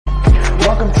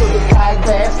Welcome to the Kayak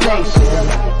Bass Nation.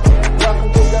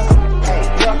 Welcome to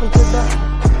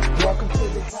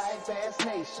the Kayak Bass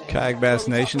Nation. Kayak Bass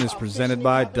Nation is presented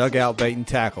by Dugout Bait and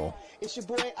Tackle.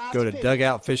 Go to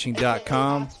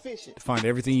dugoutfishing.com to find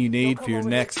everything you need for your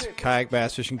next kayak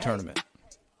bass fishing tournament.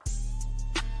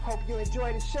 Hope you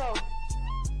enjoy the show.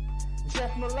 Jeff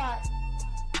Malott,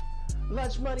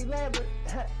 Lunch Money Lambert,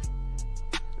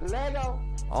 Lego.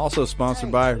 Also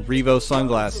sponsored by Revo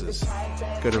Sunglasses.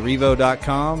 Go to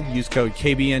revo.com, use code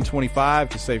KBN25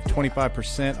 to save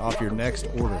 25% off your next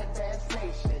order.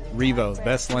 Revo,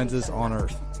 best lenses on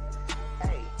earth.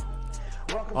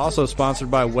 Also sponsored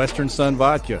by Western Sun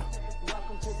Vodka.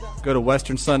 Go to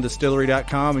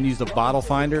westernsundistillery.com and use the bottle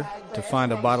finder to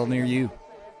find a bottle near you.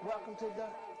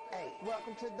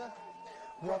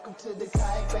 Welcome to the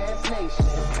Kayak Bass Nation.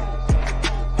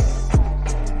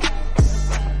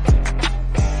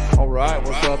 All right,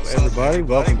 what's up, everybody?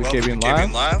 Welcome to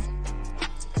KBN Live.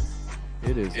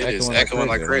 It is echoing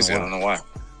like crazy. I don't know why.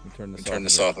 Turn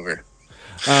this off over here.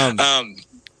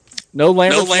 No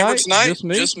Lambert tonight. Just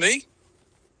me.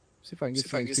 See if I can get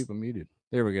some people muted.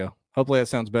 There we go. Hopefully that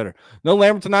sounds better. No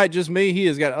Lambert tonight, just me. He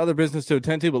has got other business to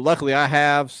attend to, but luckily I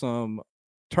have some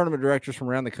tournament directors from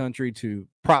around the country to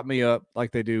prop me up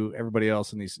like they do everybody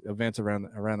else in these events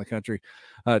around the country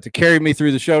to carry me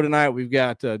through the show tonight. We've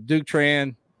got Duke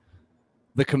Tran,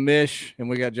 the commish, and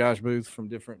we got Josh Booth from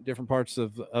different parts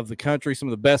of the country. Some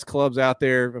of the best clubs out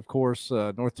there, of course,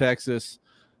 North Texas,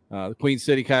 the Queen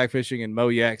City Kayak Fishing, and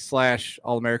Moyak /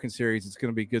 All-American Series. It's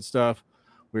going to be good stuff.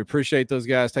 We appreciate those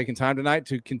guys taking time tonight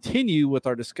to continue with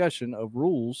our discussion of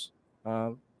rules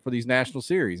for these national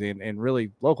series and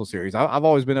really local series. I've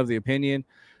always been of the opinion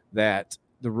that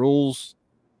the rules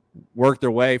work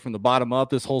their way from the bottom up.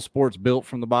 This whole sport's built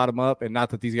from the bottom up, and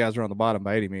not that these guys are on the bottom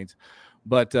by any means,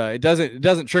 but it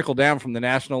doesn't trickle down from the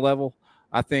national level.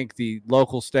 I think the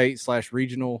local, state /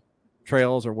 regional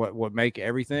trails are what make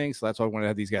everything. So that's why I wanted to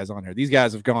have these guys on here. These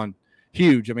guys have gone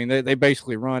huge. I mean, they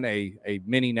basically run a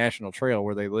mini national trail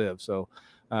where they live. So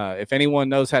if anyone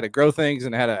knows how to grow things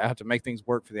and how to make things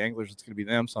work for the anglers, it's going to be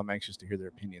them. So I'm anxious to hear their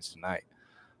opinions tonight.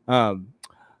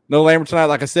 No Lambert tonight,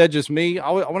 like I said, just me.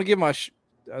 I want to give my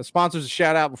sponsors a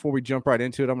shout out before we jump right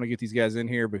into it. I'm going to get these guys in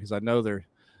here because I know they're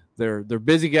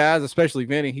busy guys, especially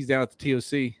Vinny. He's down at the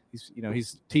TOC. He's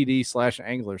TD /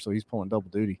 angler, so he's pulling double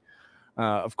duty.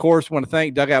 Of course, want to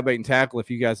thank Dugout Bait and Tackle. If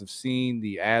you guys have seen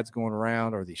the ads going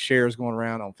around or the shares going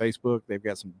around on Facebook, they've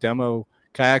got some demo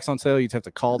kayaks on sale. You'd have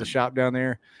to call the shop down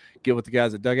there, get with the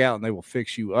guys at Dugout, and they will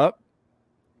fix you up.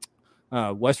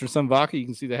 Western Sun Vodka, you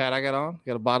can see the hat I got on.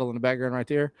 Got a bottle in the background right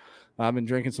there. I've been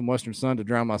drinking some Western Sun to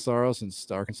drown my sorrow since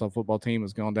the Arkansas football team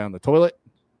has gone down the toilet.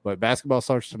 But basketball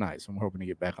starts tonight, so I'm hoping to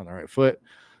get back on the right foot.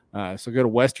 So go to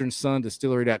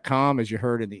westernsundistillery.com, as you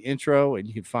heard in the intro, and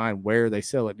you can find where they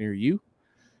sell it near you.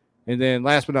 And then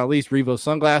last but not least, Revo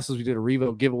Sunglasses. We did a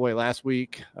Revo giveaway last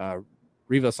week.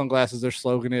 Revo Sunglasses, their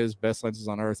slogan is best lenses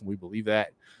on earth, and we believe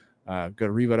that. Go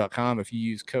to revo.com. If you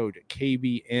use code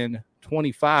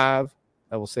KBN25,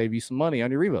 that will save you some money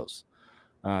on your Revos.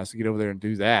 So get over there and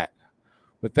do that.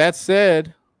 With that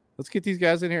said, let's get these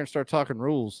guys in here and start talking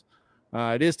rules.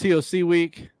 It is TOC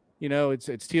week.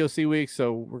 It's TOC week,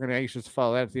 so we're going to anxious to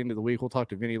follow that at the end of the week. We'll talk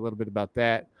to Vinny a little bit about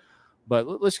that.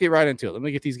 But let's get right into it. Let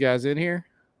me get these guys in here.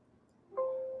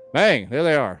 Bang, there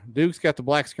they are. Duke's got the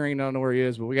black screen. I don't know where he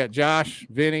is, but we got Josh,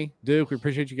 Vinny, Duke. We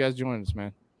appreciate you guys joining us,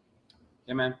 man.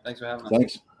 Yeah, man. Thanks for having us.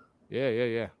 Thanks.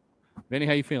 Yeah. Vinny,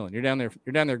 how you feeling? You're down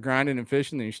there grinding and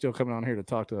fishing, and you're still coming on here to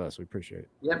talk to us. We appreciate it.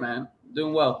 Yeah, man.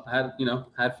 Doing well. I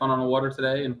had fun on the water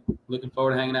today, and looking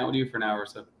forward to hanging out with you for an hour or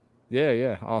so.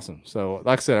 Yeah. Awesome. So,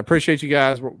 like I said, I appreciate you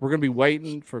guys. We're going to be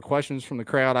waiting for questions from the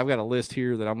crowd. I've got a list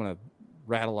here that I'm going to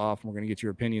rattle off, and we're going to get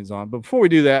your opinions on. But before we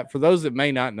do that, for those that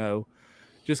may not know,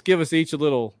 just give us each a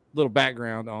little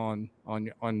background on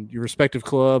your respective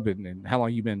club and how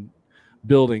long you've been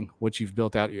building what you've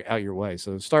built out your way.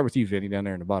 So start with you, Vinny, down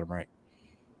there in the bottom right.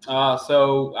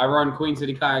 So I run Queen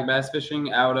City Kayak Bass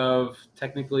Fishing out of,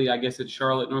 technically, I guess it's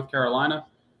Charlotte, North Carolina.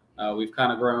 We've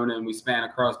kind of grown and we span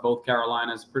across both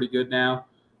Carolinas pretty good now.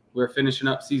 We're finishing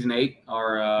up season 8.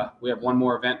 We have one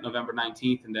more event November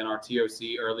 19th and then our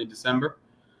TOC early December.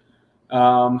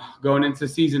 Going into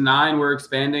season 9, we're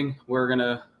expanding. We're going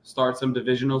to start some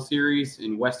divisional series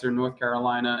in Western North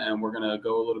Carolina, and we're going to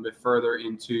go a little bit further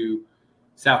into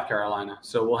South Carolina.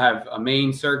 So we'll have a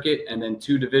main circuit and then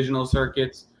 2 divisional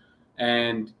circuits,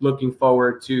 and looking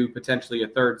forward to potentially a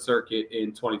 3rd circuit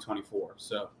in 2024.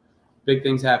 So big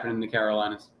things happening in the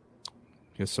Carolinas.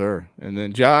 Yes, sir. And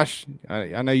then Josh,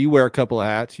 I know you wear a couple of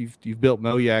hats. You've built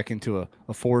Moyak into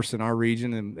a force in our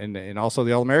region and also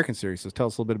the All-American Series. So tell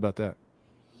us a little bit about that.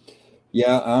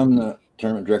 Yeah, I'm the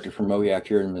tournament director for MOYAC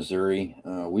here in Missouri.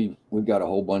 We've got a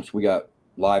whole bunch. We got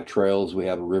live trails. We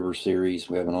have a river series.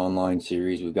 We have an online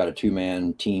series. We've got a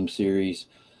 2-man team series.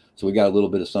 So we got a little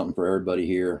bit of something for everybody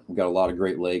here. We've got a lot of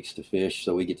great lakes to fish,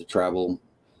 so we get to travel.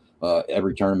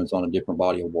 Every tournament's on a different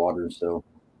body of water, so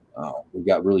we've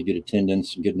got really good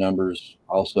attendance, good numbers.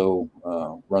 Also,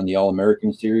 run the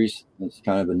All-American Series. It's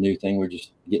kind of a new thing. We're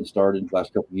just getting started the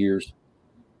last couple of years.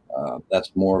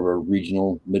 That's more of a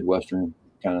regional Midwestern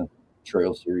kind of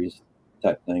trail series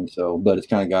type thing. So, but it's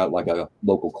kind of got like a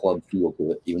local club feel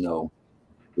to it, even though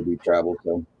we do travel.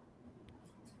 So,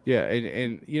 Yeah,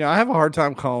 and I have a hard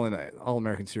time calling an All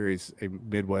American Series a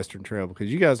Midwestern trail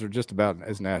because you guys are just about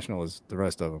as national as the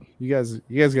rest of them. You guys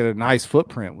got a nice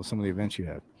footprint with some of the events you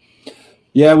have.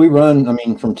 yeah, we run. I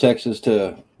mean, from Texas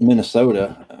to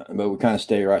Minnesota, but we kind of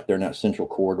stay right there in that central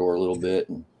corridor a little bit.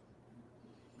 And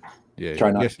Yeah,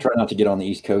 try not to get on the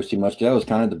East Coast too much. That was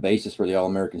kind of the basis for the All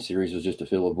American Series, was just to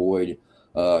fill a void.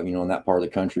 In that part of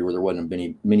the country where there wasn't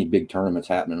many big tournaments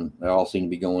happening. They all seem to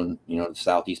be going, to the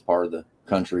southeast part of the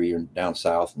country and down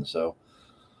south, and so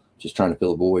just trying to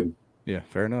fill a void. Yeah,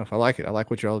 fair enough. I like it. I like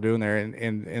what you're all doing there,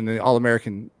 and the All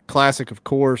American Classic, of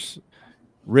course,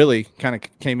 really kind of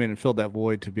came in and filled that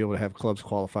void to be able to have clubs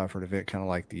qualify for an event, kind of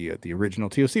like the original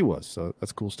TOC was. So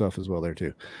that's cool stuff as well there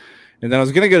too. And then I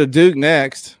was going to go to Duke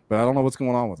next, but I don't know what's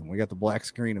going on with him. We got the black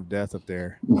screen of death up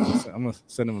there. I'm going to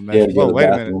send him a message. Yeah, whoa, wait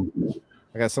a minute.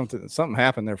 I got something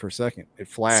happened there for a second. It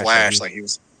flashed. Like he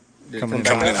was coming in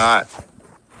hot.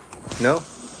 No.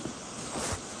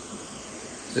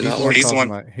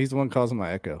 He's the one causing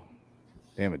my echo.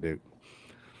 Damn it, Duke.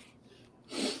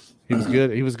 He was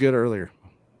good. He was good earlier.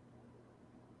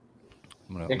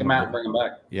 Take him out and bring him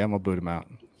back. Yeah, I'm gonna boot him out.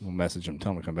 We'll message him,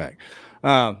 tell him to come back.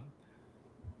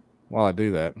 While I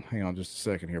do that, hang on just a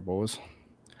second here, boys.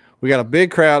 We got a big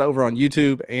crowd over on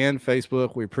YouTube and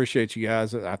Facebook. We appreciate you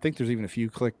guys. I think there's even a few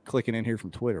clicking in here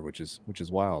from Twitter, which is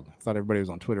wild. I thought everybody was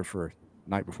on Twitter for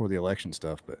night before the election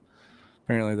stuff, but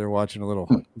apparently they're watching a little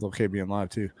KBN Live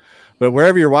too. But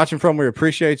wherever you're watching from, we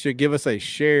appreciate you. Give us a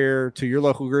share to your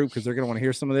local group because they're going to want to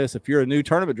hear some of this. If you're a new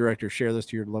tournament director, share this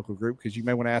to your local group because you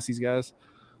may want to ask these guys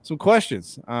some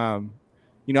questions.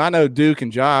 I know Duke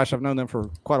and Josh. I've known them for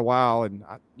quite a while, and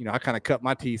I kind of cut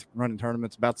my teeth running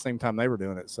tournaments about the same time they were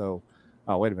doing it. So,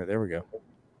 oh, wait a minute, there we go.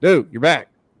 Duke, you're back.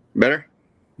 Better?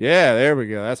 Yeah, there we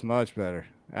go. That's much better.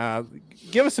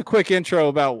 Give us a quick intro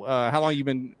about how long you've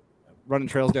been running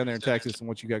trails down there in Texas and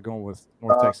what you got going with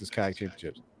North Texas Kayak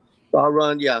Championships. I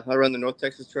run the North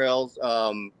Texas Trails.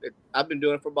 I've been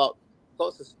doing it for about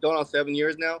going on 7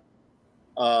 years now.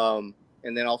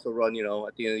 And then also run,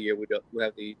 at the end of the year, we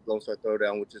have the Lone Star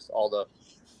Throwdown, which is all the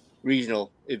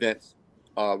regional events.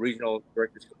 Regional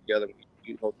directors come together and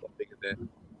we host a big event.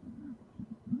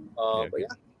 But yeah.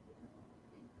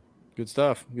 Good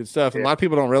stuff. Good stuff. And a lot of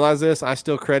people don't realize this. I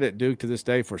still credit Duke to this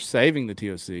day for saving the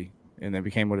TOC, and that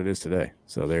became what it is today.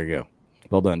 So there you go.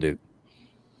 Well done, Duke.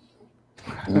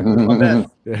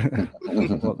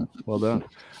 Well done.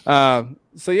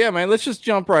 So yeah, man, let's just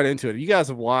jump right into it. You guys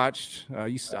have watched.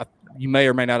 You may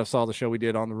or may not have saw the show we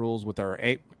did on the rules with our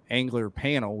angler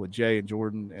panel with Jay and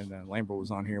Jordan, and Lambert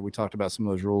was on here. We talked about some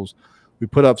of those rules. We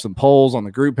put up some polls on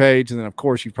the group page, and then of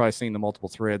course you've probably seen the multiple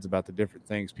threads about the different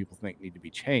things people think need to be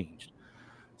changed.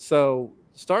 So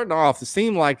starting off, it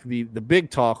seemed like the big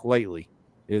talk lately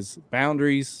is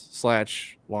boundaries /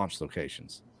 launch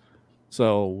locations.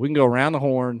 So we can go around the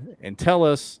horn and tell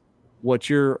us what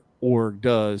your org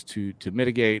does to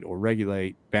mitigate or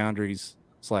regulate boundaries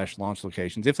 / launch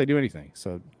locations, if they do anything.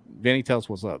 So Vinny, tell us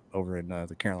what's up over in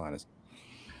the Carolinas.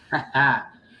 I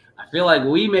feel like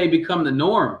we may become the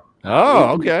norm.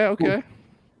 Oh, okay.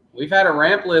 We've had a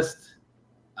ramp list,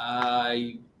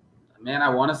 I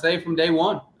want to say from day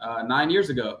one, 9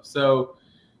 years ago. So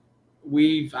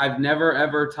I've never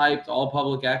ever typed all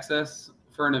public access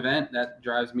for an event. That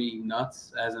drives me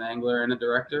nuts as an angler and a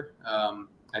director.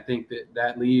 I think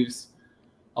that leaves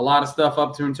a lot of stuff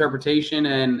up to interpretation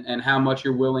and how much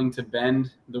you're willing to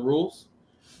bend the rules.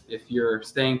 If you're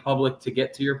staying public to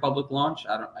get to your public launch,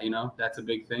 that's a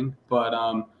big thing.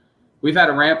 But we've had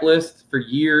a ramp list for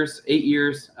years, 8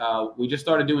 years. We just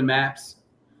started doing maps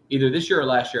either this year or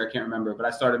last year. I can't remember, but I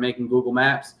started making Google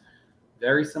Maps,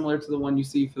 very similar to the one you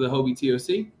see for the Hobie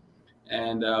TOC.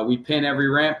 And we pin every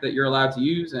ramp that you're allowed to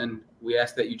use, and we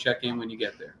ask that you check in when you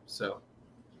get there. So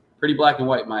pretty black and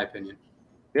white, in my opinion.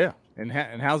 Yeah. And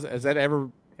has that ever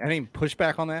any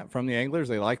pushback on that from the anglers?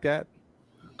 They like that?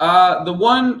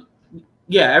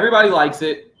 Everybody likes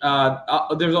it.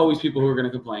 There's always people who are going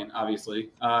to complain,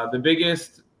 obviously. The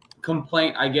biggest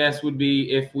complaint, I guess, would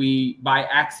be if we, by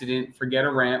accident, forget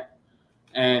a ramp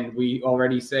and we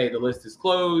already say the list is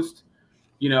closed,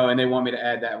 and they want me to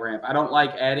add that ramp. I don't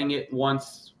like adding it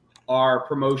once our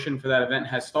promotion for that event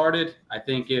has started. I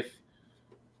think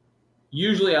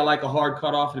usually I like a hard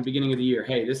cutoff in the beginning of the year.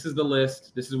 Hey, this is the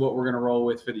list. This is what we're going to roll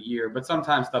with for the year. But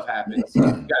sometimes stuff happens. You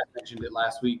guys mentioned it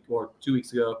last week or 2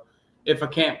 weeks ago. If a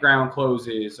campground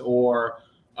closes or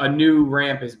a new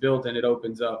ramp is built and it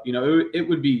opens up, it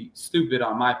would be stupid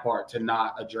on my part to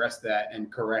not address that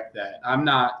and correct that. I'm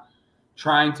not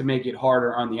trying to make it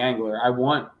harder on the angler. I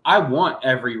want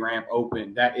every ramp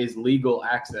open that is legal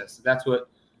access. That's what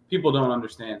people don't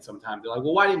understand sometimes. They're like,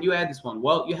 well, why didn't you add this one?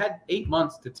 Well, you had 8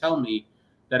 months to tell me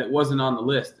that it wasn't on the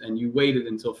list, and you waited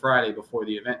until Friday before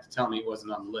the event to tell me it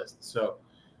wasn't on the list. So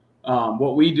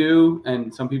what we do,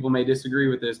 and some people may disagree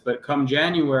with this, but come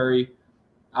January,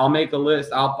 I'll make a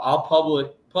list. I'll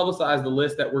publicize the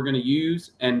list that we're going to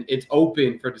use, and it's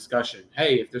open for discussion.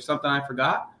 Hey, if there's something I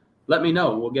forgot, let me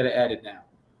know. We'll get it added now.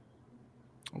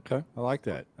 Okay, I like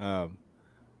that.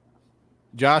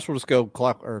 Josh, we'll just go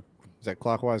is that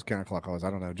clockwise, counterclockwise? I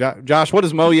don't know. Josh, what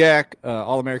does Moyak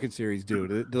All-American Series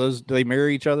do? Do they mirror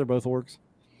each other, both orgs?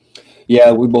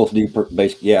 Yeah, we both do.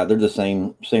 Basically, yeah, they're the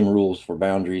same rules for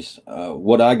boundaries.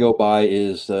 What I go by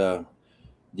is the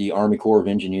Army Corps of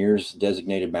Engineers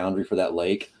designated boundary for that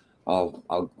lake.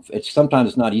 Sometimes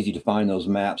it's not easy to find those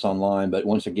maps online, but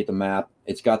once I get the map,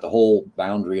 it's got the whole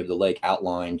boundary of the lake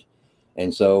outlined,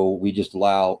 and so we just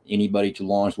allow anybody to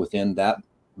launch within that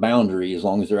boundary as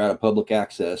long as they're out of public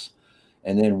access.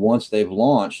 And then once they've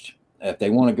launched, if they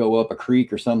want to go up a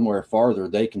creek or somewhere farther,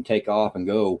 they can take off and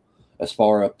go as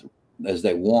far up as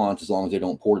they want, as long as they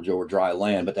don't portage over dry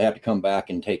land. But they have to come back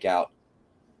and take out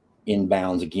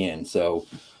inbounds again. So,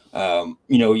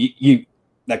 you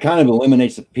that kind of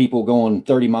eliminates the people going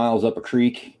 30 miles up a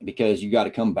creek, because you got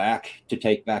to come back to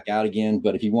take back out again.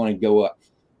 But if you want to go up,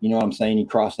 you know what I'm saying, you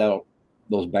crossed out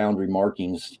those boundary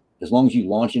markings. As long as you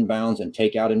launch inbounds and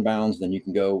take out inbounds, then you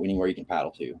can go anywhere you can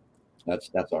paddle to.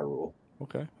 That's our rule.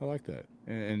 Okay, I like that.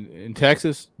 And in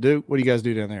Texas, Duke, what do you guys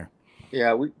do down there?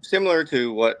 Yeah, we similar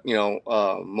to what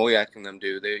Moyak and them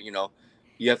do. They you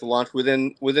have to launch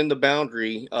within the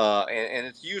boundary, and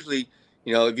it's usually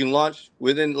if you launch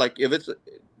within, like, if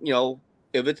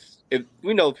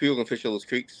we know people can fish those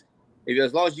creeks,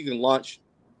 as long as you can launch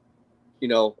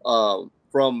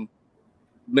from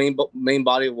main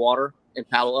body of water and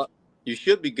paddle up, you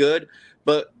should be good.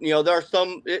 But there are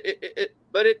some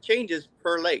but it changes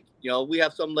per lake. We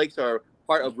have some lakes that are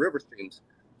part of river streams,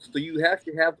 so you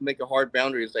actually have to make a hard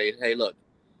boundary and say, hey, look,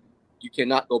 you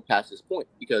cannot go past this point,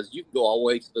 because you can go all the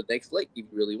way to the next lake if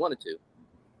you really wanted to,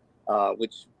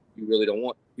 which you really don't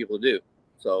want people to do.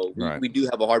 So we do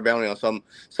have a hard boundary on some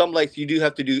lakes. You do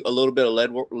have to do a little bit of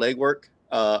leg work,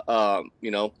 and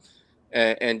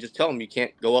just tell them you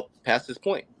can't go up past this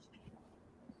point.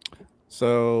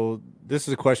 So this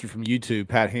is a question from YouTube,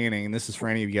 Pat Hanning, and this is for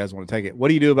any of you guys who want to take it. What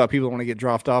do you do about people who want to get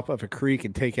dropped off of a creek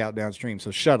and take out downstream?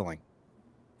 So shuttling.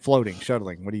 What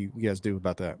do you guys do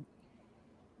about that?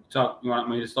 So you want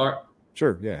me to start?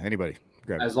 Sure. Yeah. Anybody.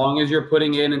 Grab As long as you're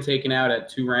putting in and taking out at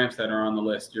 2 ramps that are on the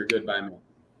list, you're good by me.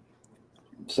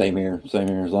 Same here.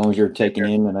 As long as you're taking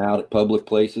in and out at public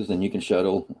places, then you can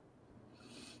shuttle.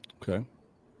 Okay.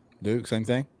 Duke, same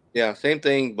thing? Yeah, same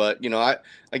thing. But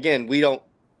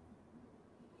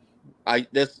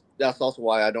that's also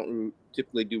why I don't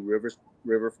typically do river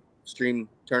stream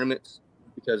tournaments,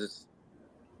 because it's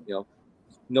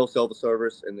no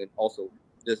self-service, and then also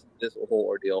this whole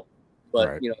ordeal. But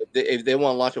right. If they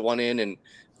want to launch at one end and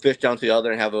fish down to the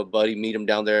other and have a buddy meet them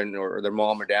down there, or their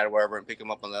mom or dad or wherever, and pick them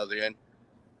up on the other end,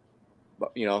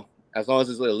 but as long as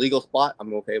it's a legal spot,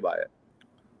 I'm okay by it.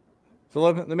 So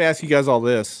let me ask you guys all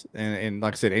this, and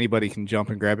like I said, anybody can jump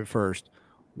and grab it first.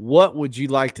 What would you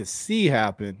like to see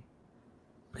happen?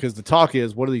 Because the talk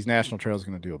is, what are these national trails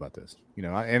going to do about this?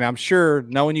 And I'm sure,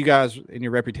 knowing you guys and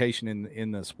your reputation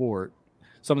in the sport,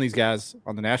 some of these guys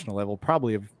on the national level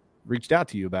probably have reached out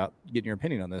to you about getting your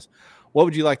opinion on this. What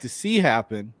would you like to see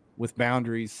happen with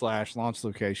boundaries / launch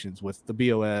locations with the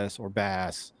BOS or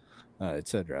Bass, et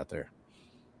cetera, out there?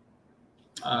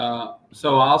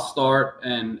 So I'll start,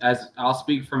 and as I'll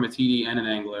speak from a TD and an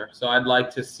angler. So I'd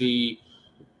like to see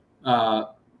a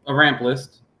ramp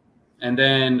list, and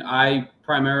then I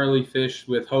primarily fish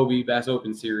with Hobie Bass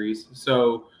Open Series.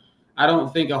 So I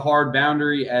don't think a hard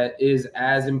boundary is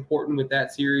as important with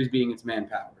that series, being it's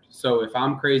man-powered. So if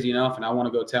I'm crazy enough and I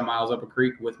want to go 10 miles up a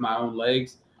creek with my own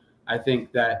legs, I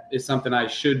think that is something I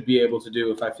should be able to do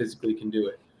if I physically can do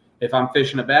it. If I'm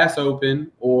fishing a Bass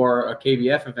Open or a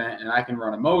KBF event and I can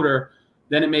run a motor,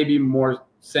 then it may be more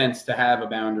sense to have a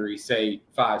boundary, say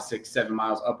 5, 6, 7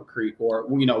 miles up a creek, or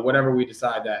whatever we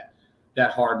decide that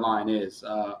that hard line is.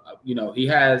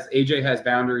 AJ has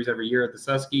boundaries every year at the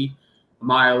Susky, a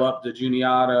mile up to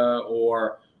Juniata,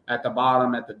 or at the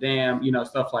bottom at the dam,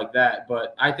 stuff like that.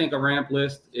 But I think a ramp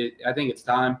list, I think it's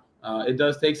time. It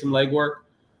does take some legwork,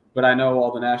 but I know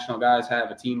all the national guys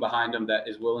have a team behind them that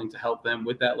is willing to help them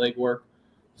with that legwork.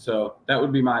 So that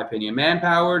would be my opinion.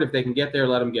 Man-powered, if they can get there,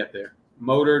 let them get there.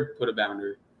 Motored, put a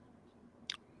boundary.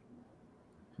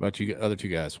 About you other two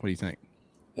guys, what do you think?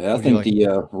 Yeah, I think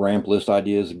the ramp list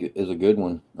idea is a good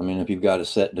one. I mean, if you've got a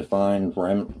set defined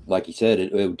ramp, like you said,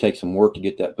 it would take some work to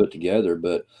get that put together,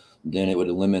 but then it would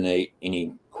eliminate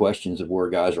any questions of where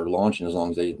guys are launching as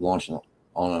long as they launch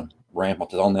on a ramp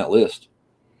that's on that list.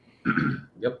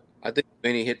 Yep. I think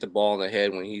Vinny hit the ball on the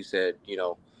head when he said,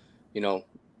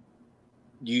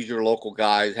 use your local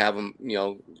guys, have them,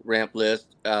 ramp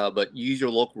list, but use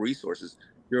your local resources.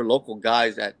 Your local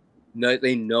guys that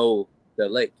they know the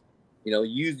lake.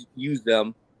 Use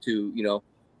them to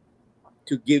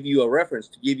give you a reference,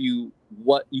 to give you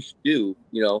what you should do,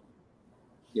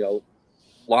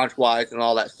 launch wise and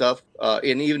all that stuff.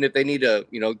 And even if they need to,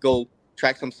 go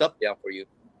track some stuff down for you,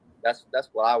 that's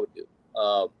what I would do.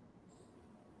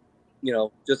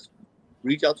 Just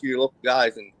reach out to your local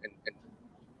guys and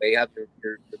they have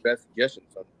your best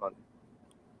suggestions on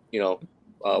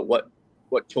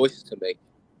what choices to make.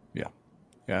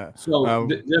 Yeah. So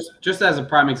just as a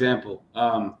prime example,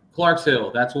 Clarks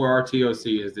Hill, that's where our TOC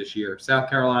is this year, South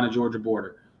Carolina, Georgia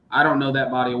border. I don't know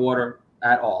that body of water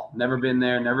at all. Never been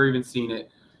there, never even seen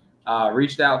it.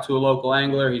 Reached out to a local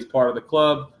angler. He's part of the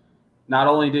club. Not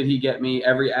only did he get me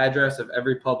every address of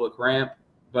every public ramp,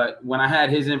 but when I had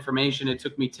his information, it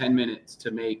took me 10 minutes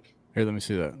to make. Here, let me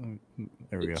see that.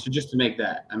 There we go. Just to make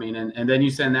that. I mean, and then you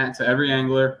send that to every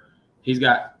angler. He's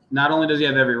got, not only does he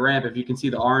have every ramp, if you can see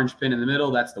the orange pin in the middle,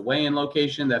 that's the weigh-in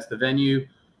location, that's the venue.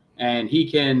 And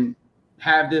he can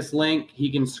have this link.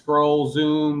 He can scroll,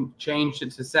 zoom, change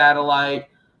it to satellite.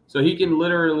 So he can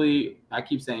literally, I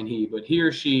keep saying he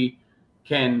or she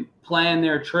can plan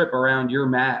their trip around your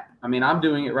map. I mean, I'm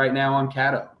doing it right now on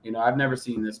Caddo. I've never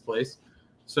seen this place.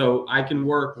 So I can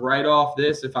work right off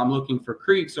this if I'm looking for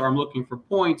creeks or I'm looking for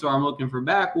points or I'm looking for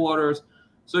backwaters.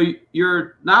 So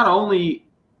you're not only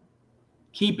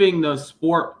keeping the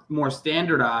sport more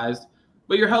standardized,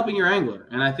 but you're helping your angler.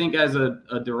 And I think as a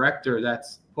director,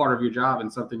 that's part of your job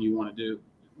and something you want to do.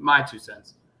 My 2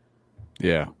 cents.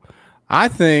 Yeah. I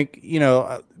think, you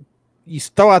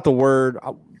throw out the word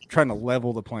trying to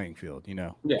level the playing field,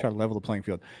 try to level the playing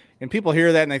field. And people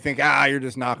hear that and they think, you're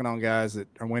just knocking on guys that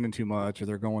are winning too much or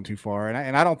they're going too far.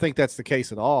 And I don't think that's the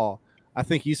case at all. I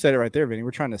think you said it right there, Vinny.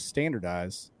 We're trying to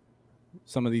standardize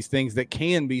some of these things that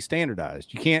can be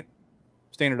standardized. You can't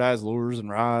standardize lures and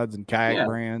rods and kayak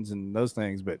brands and those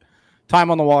things, but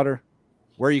time on the water,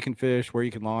 where you can fish, where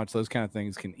you can launch, those kind of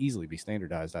things can easily be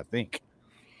standardized, I think.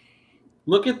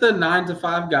 Look at the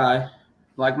 9-to-5 guy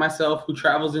like myself who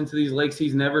travels into these lakes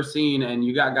he's never seen, and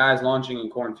you got guys launching in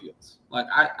cornfields. Like,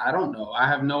 I don't know. I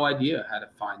have no idea how to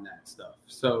find that stuff.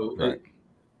 So, right.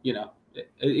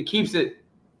 It keeps it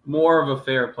more of a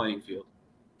fair playing field.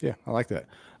 Yeah, I like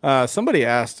that. Somebody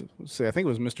asked, I think it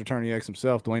was Mr. Turney X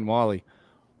himself, Dwayne Wally,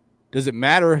 does it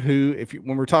matter when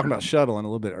we were talking about shuttling a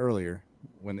little bit earlier,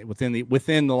 when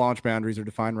within the launch boundaries or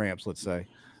defined ramps, let's say,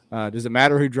 does it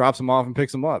matter who drops them off and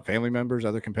picks them up? Family members,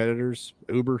 other competitors,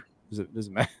 Uber? Does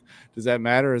that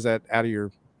matter? Or is that out of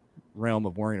your realm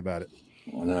of worrying about it?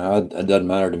 Well, no, it doesn't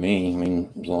matter to me. I mean,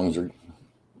 as long as they're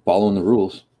following the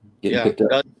rules, getting picked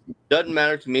up. Doesn't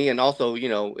matter to me. And also,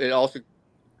 it also,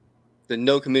 the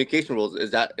no communication rules,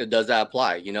 does that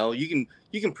apply? You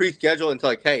can pre-schedule and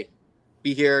tell, like, hey,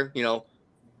 be here,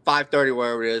 5:30,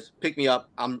 wherever it is, pick me up.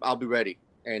 I'll be ready,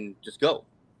 and just go.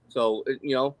 So,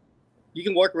 you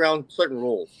can work around certain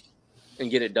rules and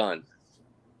get it done.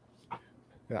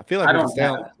 Yeah, I feel like we could stay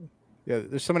on. Yeah,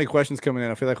 there's so many questions coming in.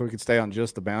 I feel like we could stay on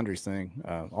just the boundaries thing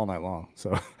all night long.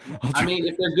 So, I mean,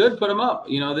 if they're good, put them up.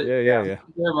 Yeah.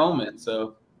 Their moment.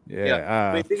 So,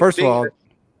 first of all,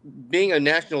 being a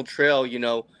national trail,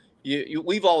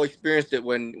 we've all experienced it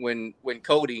when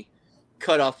Cody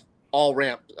cut off all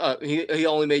ramps. He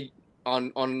only made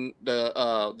on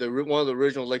the one of the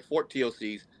original Lake Fort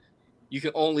TOCs. You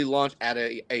can only launch at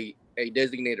a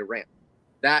designated ramp.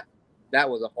 That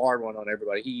was a hard one on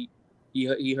everybody.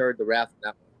 He heard the wrath of that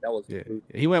one. That was brutal.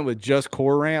 He went with just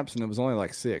core ramps, and it was only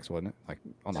like 6, wasn't it? Like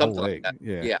on the Something whole lake. Like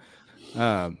that.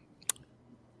 Yeah.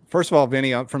 First of all,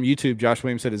 Vinny, from YouTube, Josh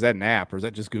Williams said, "Is that an app or is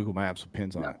that just Google Maps with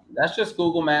pins on it?" That's just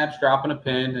Google Maps dropping a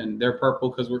pin, and they're purple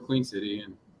because we're Queen City,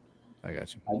 and I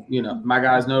got you. My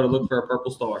guys know to look for a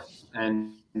purple star,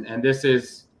 and this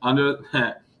is under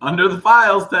the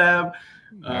files tab.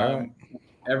 All right.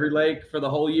 Every lake for the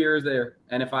whole year is there.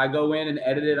 And if I go in and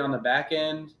edit it on the back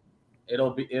end,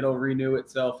 it'll renew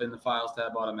itself in the files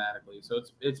tab automatically. So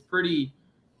it's pretty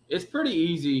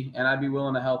easy, and I'd be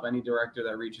willing to help any director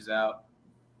that reaches out.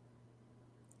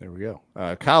 There we go.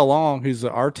 Kyle Long, who's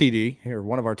our TD here,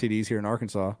 one of our TDs here in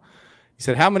Arkansas, he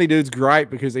said, how many dudes gripe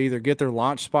because they either get their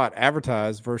launch spot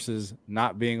advertised versus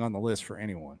not being on the list for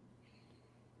anyone?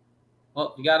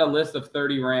 Well, you got a list of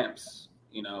 30 ramps.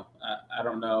 I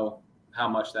don't know how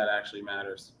much that actually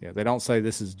matters. Yeah, they don't say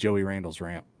this is Joey Randall's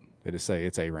ramp. They just say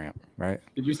it's a ramp, right?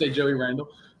 Did you say Joey Randall?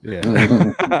 Yeah.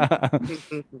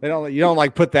 You don't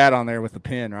like put that on there with the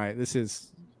pin, right? This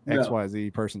is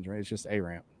XYZ person's ramp. It's just a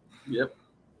ramp. Yep.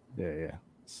 Yeah.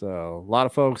 So a lot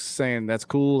of folks saying that's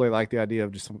cool. They like the idea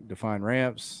of just defined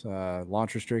ramps.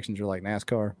 Launch restrictions are like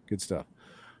NASCAR. Good stuff.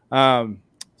 So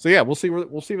yeah, we'll see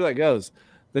where that goes.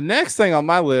 The next thing on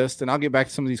my list, and I'll get back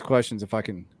to some of these questions if I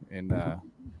can, and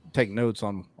take notes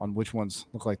on which ones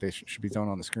look like they should be thrown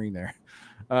on the screen there.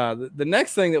 The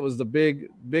next thing that was the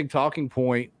big talking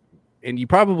point, and you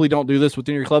probably don't do this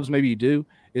within your clubs, maybe you do,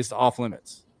 is the off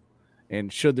limits.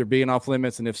 And should there be an off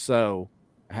limits, and if so,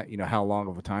 how long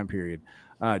of a time period?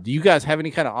 Do you guys have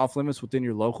any kind of off limits within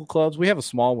your local clubs? We have a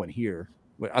small one here.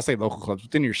 I say local clubs,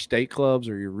 within your state clubs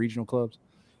or your regional clubs.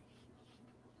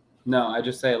 No, I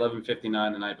just say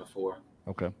 11:59 the night before.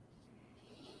 Okay.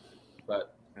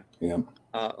 But Yeah.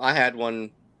 I had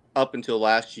one up until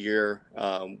last year.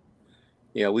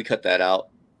 We cut that out.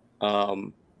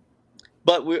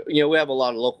 But we have a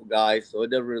lot of local guys, so it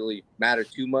doesn't really matter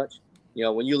too much.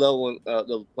 When you level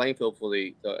the playing field for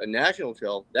the national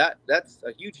trail, that's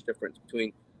a huge difference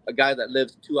between a guy that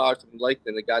lives 2 hours from the lake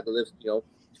and a guy that lives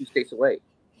 2 states away.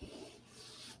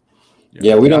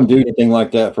 Yeah, we don't do anything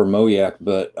like that for Moayak,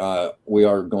 but we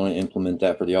are going to implement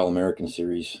that for the All-American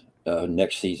Series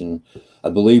next season. I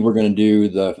believe we're going to do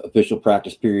the official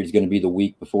practice period is going to be the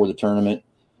week before the tournament,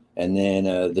 and then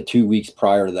the 2 weeks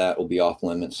prior to that will be off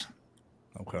limits.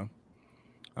 Okay.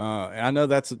 And I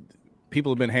know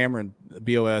people have been hammering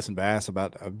BOS and Bass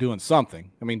about doing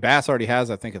something. I mean, Bass already has,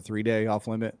 I think, a 3-day off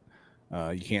limit.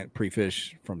 You can't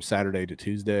pre-fish from Saturday to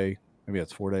Tuesday. Maybe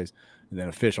that's 4 days. And then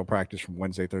official practice from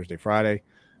Wednesday, Thursday, Friday.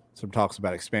 Some talks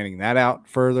about expanding that out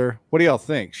further. What do y'all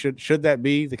think? Should that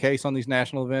be the case on these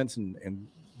national events and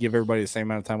give everybody the same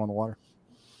amount of time on the water?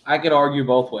 I could argue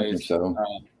both ways. I think so.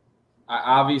 I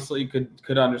obviously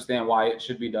could understand why it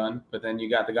should be done, but then you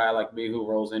got the guy like me who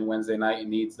rolls in Wednesday night and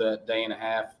needs the day and a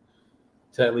half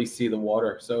to at least see the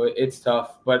water. So it's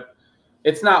tough, but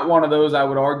it's not one of those I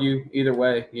would argue either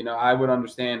way. I would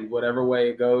understand whatever way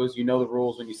it goes. The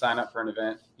rules when you sign up for an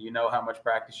event. You know how much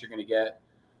practice you're going to get.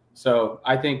 So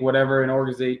I think whatever an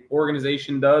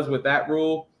organization does with that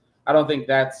rule, I don't think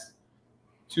that's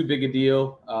too big a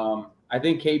deal. I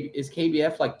think is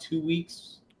KBF like 2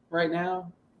 weeks right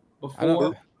now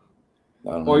before?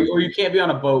 Or you can't be on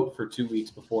a boat for 2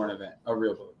 weeks before an event, a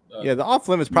real boat. Yeah, the off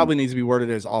limits probably needs to be worded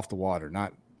as off the water,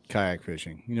 not kayak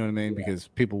fishing. You know what I mean? Yeah. Because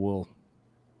people will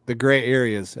 – the gray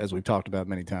areas, as we've talked about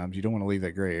many times, you don't want to leave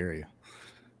that gray area.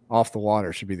 Off the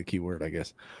water should be the key word, I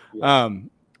guess.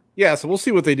 Yeah. So we'll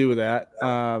see what they do with that.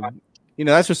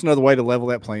 That's just another way to level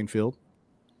that playing field.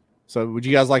 So would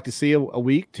you guys like to see a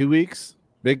week, 2 weeks,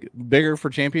 bigger for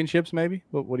championships maybe?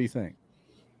 What do you think?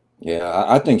 Yeah,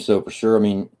 I think so for sure. I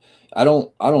mean, I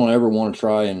don't ever want to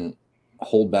try and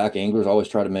hold back anglers. I always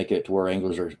try to make it to where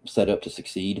anglers are set up to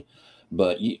succeed.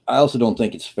 But I also don't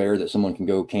think it's fair that someone can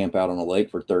go camp out on a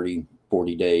lake for 30,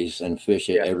 40 days and fish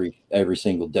it every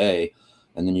single day.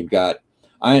 And then you've got,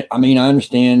 I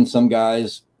understand some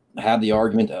guys have the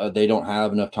argument that they don't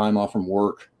have enough time off from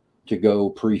work to go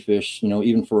pre-fish,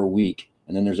 even for a week.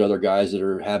 And then there's other guys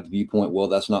that have the viewpoint, well,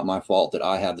 that's not my fault that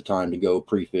I have the time to go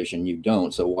pre-fish and you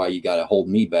don't. So why you got to hold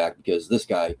me back because this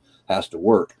guy has to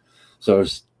work. So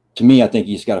to me, I think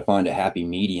you just got to find a happy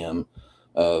medium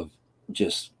of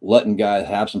just letting guys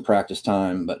have some practice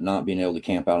time, but not being able to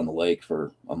camp out on the lake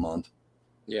for a month.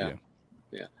 Yeah.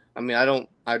 I mean, I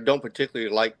don't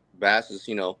particularly like Bass's,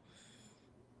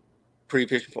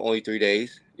 pre-fishing for only 3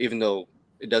 days, even though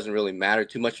it doesn't really matter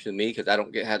too much to me because I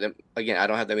don't have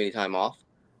that many time off.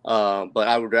 But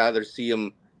I would rather see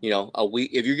them, a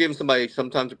week. If you're giving somebody some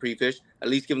time to pre-fish, at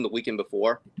least give them the weekend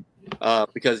before,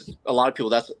 because a lot of people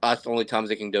that's the only times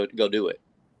they can go do it.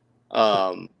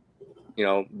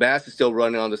 Bass is still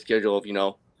running on the schedule of,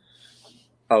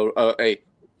 a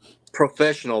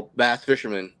professional bass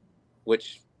fisherman,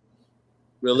 which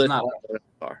realistically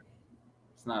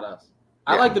it's not us.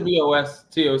 I like the BOS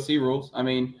TOC rules. I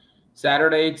mean,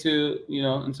 Saturday to,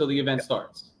 until the event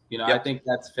starts. I think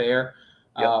that's fair.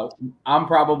 Yep. I'm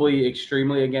probably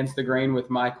extremely against the grain with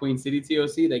my Queen City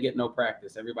TOC. They get no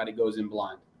practice. Everybody goes in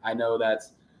blind. I know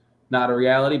that's not a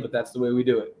reality, but that's the way we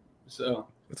do it. So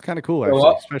It's kind of cool, Go actually,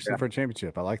 up. especially for a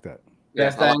championship. I like that.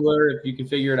 best I like- angler if you can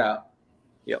figure it out.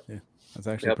 That's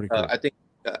actually Yep. pretty cool. I think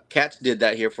Cats did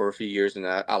that here for a few years, and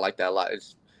I like that a lot.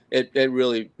 It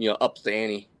really ups the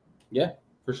ante. Yeah,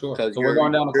 for sure. 'Cause So we're you're-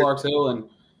 going down to you're- Clarks Hill, and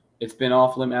it's been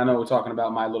off limit. I know we're talking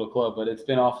about my little club, but it's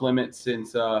been off limits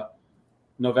since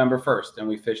November 1st, and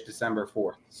we fished December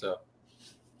 4th. So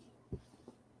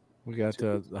We got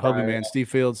the hubby man, Steve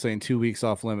Fields, saying 2 weeks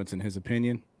off limits in his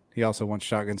opinion. He also wants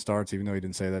shotgun starts, even though he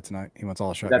didn't say that tonight. He wants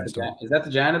all shotgun starts. is that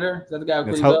the janitor? Is that the guy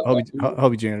who That's cleans up?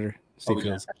 hubby janitor, Steve Hubby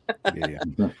Fields.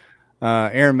 Yeah.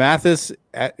 Aaron Mathis,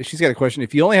 she's got a question.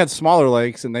 If you only had smaller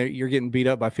lakes and you're getting beat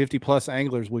up by 50 plus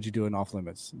anglers, would you do an off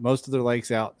limits? Most of the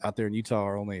lakes out there in Utah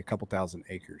are only a couple thousand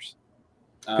acres.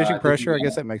 I Fishing think pressure, we I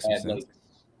guess gotta that makes some add sense. lakes.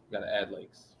 We got to add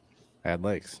lakes. Add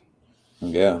lakes.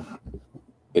 Yeah,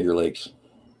 bigger lakes.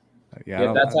 Yeah,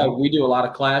 Yeah, that's how we do a lot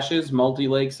of clashes,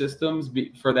 multi-lake systems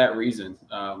for that reason.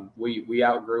 We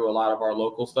outgrew a lot of our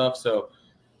local stuff, so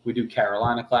we do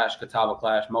Carolina Clash, Catawba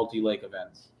Clash, multi-lake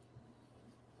events.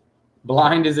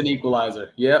 Blind is an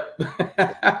equalizer. Yep.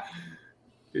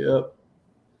 Yep.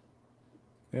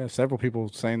 Yeah, several people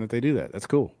saying that they do that. That's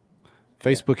cool.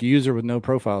 Facebook user with no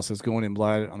profile says going in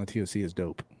blind on the TOC is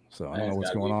dope. So I don't know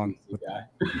what's going on.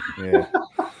 Yeah.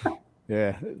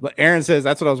 Yeah. But Aaron says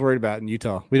that's what I was worried about in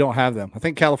Utah. We don't have them. I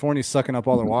think California's sucking up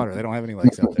all their water. They don't have any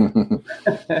lakes out there.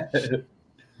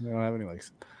 They don't have any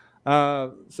lakes.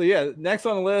 So yeah, next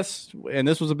on the list, and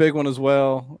this was a big one as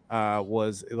well,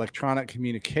 was electronic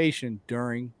communication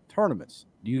during tournaments.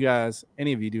 Do you guys,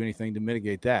 any of you, do anything to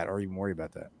mitigate that, or even worry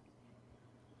about that?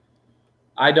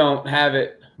 I don't have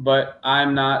it, but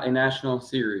I'm not a national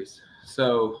series.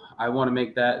 So I want to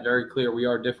make that very clear. We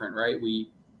are different, right?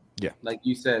 Like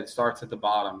you said, it starts at the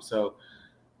bottom. So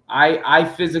I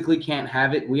physically can't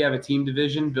have it. We have a team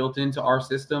division built into our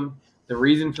system. The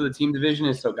reason for the team division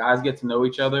is so guys get to know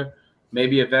each other.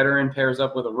 Maybe a veteran pairs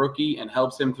up with a rookie and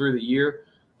helps him through the year.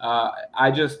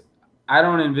 I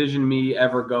don't envision me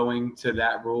ever going to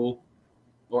that rule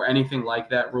or anything like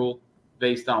that rule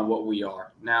based on what we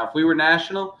are. Now, if we were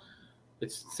national,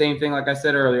 it's the same thing. Like I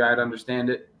said earlier, I'd understand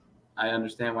it. I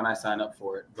understand when I sign up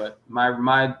for it. But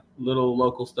my little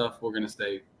local stuff, we're going to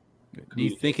stay. Do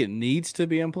you think it needs to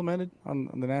be implemented on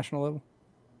the national level?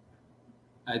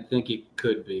 I think it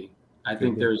could be. I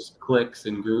think there's cliques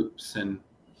and groups and,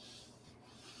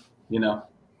 you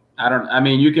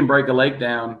can break a lake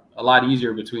down a lot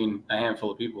easier between a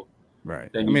handful of people.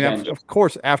 Right. Then I you mean, can of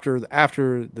course, after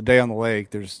the day on the lake,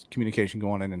 there's communication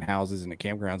going in houses and at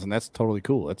campgrounds, and that's totally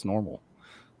cool. That's normal.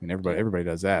 I mean, everybody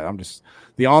does that. I'm just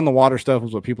the on the water stuff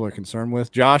is what people are concerned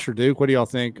with. Josh or Duke, what do y'all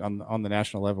think on the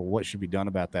national level? What should be done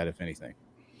about that, if anything?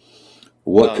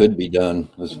 What could be done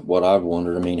is what I've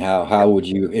wondered. I mean, how would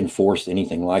you enforce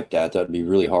anything like that? That'd be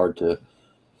really hard to.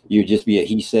 You'd just be a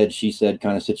he said, she said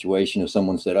kind of situation. If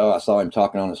someone said, "Oh, I saw him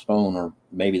talking on his phone," or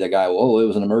maybe the guy, "Oh, it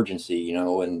was an emergency,"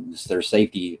 and there's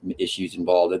safety issues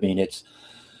involved. I mean, it's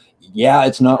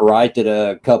not right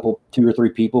that 2 or 3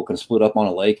 people can split up on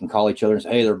a lake and call each other and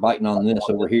say, "Hey, they're biting on this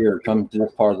over here. Come to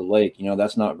this part of the lake."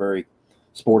 That's not very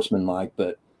sportsmanlike.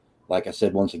 But like I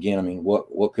said, once again, I mean,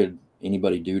 what could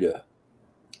anybody do to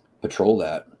patrol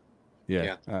that?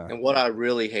 Yeah. And what I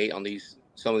really hate on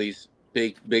some of these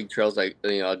big trails, like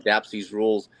adapts these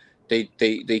rules, they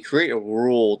create a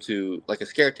rule to like a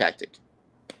scare tactic,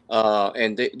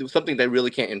 and they do something they really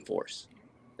can't enforce,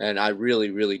 and I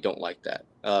really don't like that.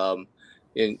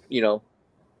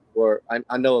 Where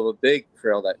I know of a big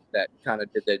trail that kind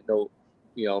of did that.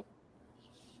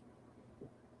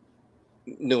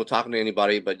 No talking to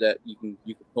anybody, but that you can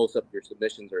post up your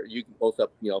submissions, or you can post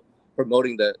up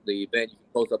promoting the event. You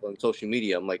can post up on social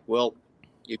media. I'm like, well,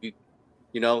 if you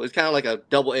it's kind of like a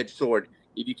double-edged sword.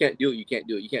 If you can't do it, you can't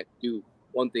do it. You can't do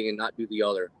one thing and not do the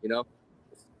other.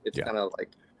 It's kind of like.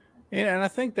 And I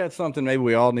think that's something maybe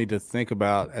we all need to think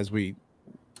about as we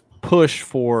push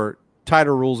for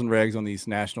tighter rules and regs on these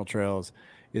national trails,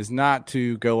 is not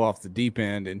to go off the deep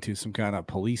end into some kind of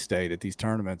police state at these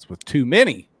tournaments with too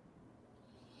many,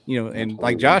 and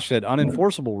like Josh said,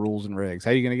 unenforceable rules and regs.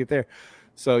 How are you going to get there?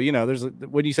 So,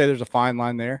 would you say there's a fine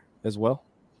line there as well?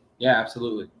 Yeah,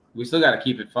 absolutely. We still got to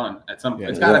keep it fun at some point.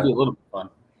 It's got to be a little bit fun.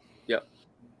 Yep.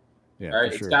 Yeah. All right.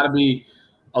 For sure. It's got to be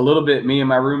a little bit me and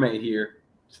my roommate here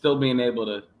still being able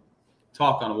to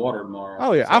talk on the water tomorrow.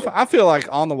 Oh, yeah. So, I feel like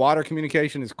on the water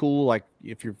communication is cool. Like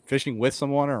if you're fishing with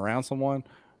someone or around someone,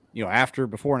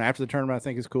 before and after the tournament, I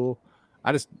think is cool.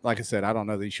 I just, like I said, I don't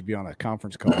know that you should be on a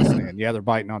conference call saying, yeah, they're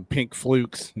biting on pink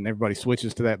flukes, and everybody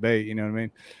switches to that bait. You know what I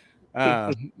mean?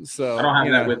 So I don't have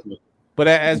you that know, with me. but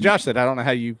as Josh said, I don't know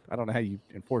how you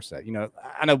enforce that. You know,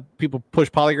 I know people push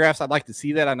polygraphs. I'd like to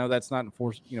see that. I know that's not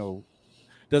enforced. You know,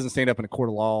 doesn't stand up in a court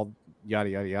of law. Yada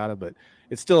yada yada. But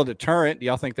it's still a deterrent. Do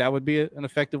y'all think that would be an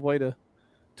effective way to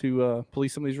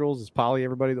police some of these rules? Is poly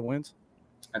everybody that wins?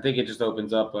 I think it just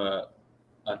opens up a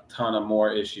ton of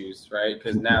more issues, right?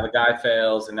 Because now the guy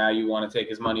fails, and now you want to take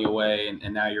his money away,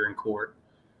 and now you're in court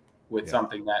with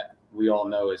something that we all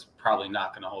know is probably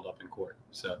not going to hold up in court.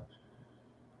 So,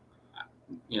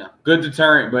 you know, good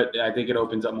deterrent, but I think it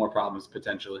opens up more problems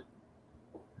potentially.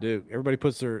 Dude,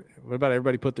 what about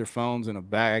everybody put their phones in a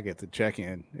bag at the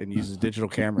check-in and uses digital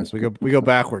cameras? We go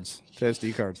backwards to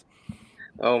SD cards.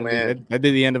 Oh man, that'd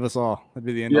be the end of us all. That'd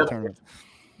be the end of the tournament.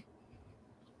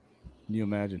 Can you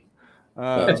imagine?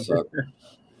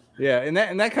 Yeah, and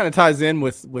that kind of ties in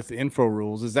with the info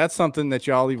rules. Is that something that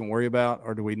y'all even worry about,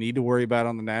 or do we need to worry about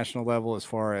on the national level as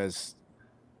far as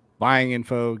buying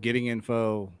info, getting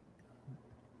info,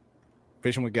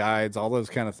 fishing with guides, all those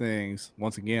kind of things?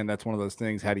 Once again, that's one of those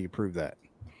things. How do you prove that?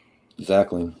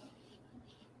 Exactly.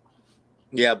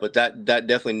 yeah, but that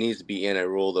definitely needs to be in a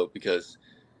rule though, because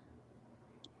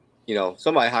you know,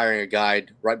 somebody hiring a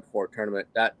guide right before a tournament,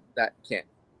 that can't,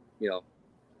 you know,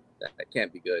 that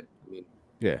can't be good. I mean,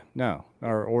 Yeah, no,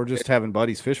 or just having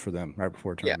buddies fish for them right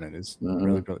before a tournament is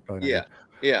really probably not yeah,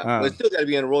 good. yeah, but it's still got to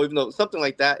be in the rule. Even though something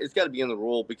like that, it's got to be in the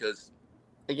rule because,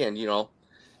 again, you know,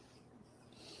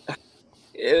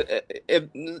 if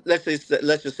let's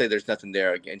just say there's nothing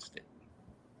there against it,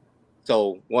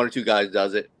 so one or two guys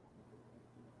does it,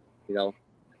 you know,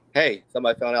 hey,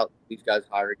 somebody found out these guys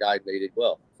hired a guide, they did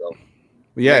well, so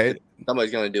Yeah,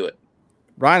 somebody's gonna do it.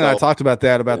 Ryan and I talked about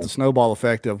that, about the snowball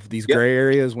effect of these gray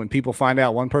areas. When people find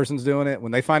out one person's doing it,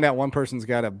 when they find out one person's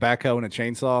got a backhoe and a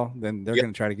chainsaw, then they're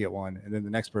going to try to get one. And then the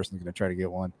next person's going to try to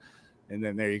get one. And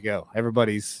then there you go.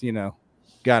 Everybody's, you know,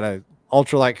 got a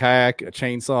ultralight kayak, a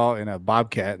chainsaw, and a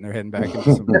bobcat, and they're heading back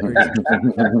into some creeks.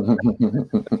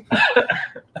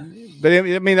 But I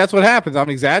mean, that's what happens.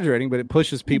 I'm exaggerating, but it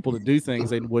pushes people to do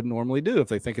things they wouldn't normally do if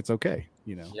they think it's okay.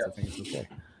 You know, if they think it's okay.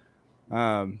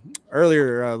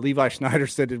 Earlier, Levi Schneider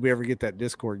said, did we ever get that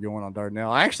Discord going on Dardanelle?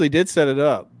 I actually did set it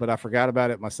up, but I forgot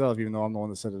about it myself, even though I'm the one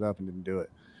that set it up and didn't do it.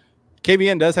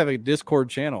 KBN does have a Discord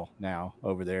channel now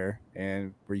over there,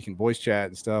 and where you can voice chat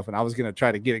and stuff. And I was going to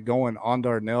try to get it going on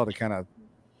Dardanelle to kind of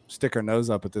stick our nose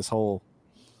up at this whole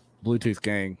Bluetooth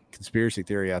gang conspiracy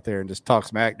theory out there and just talk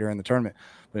smack during the tournament,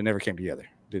 but it never came together.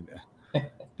 Didn't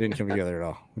come together at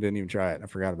all. We didn't even try it. I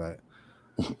forgot about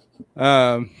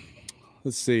it.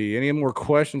 Let's see. Any more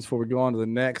questions before we go on to the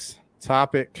next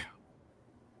topic?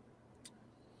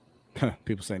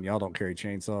 People saying y'all don't carry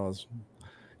chainsaws.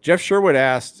 Jeff Sherwood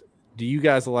asked, do you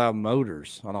guys allow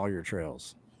motors on all your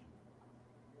trails?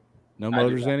 No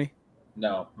motors, any?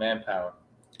 No, manpower.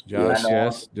 Josh,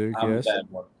 yes. Duke, yes.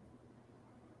 One.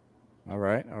 All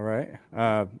right.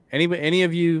 Any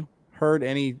of you heard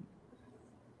any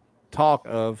talk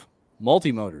of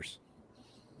multi-motors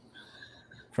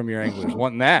from your anglers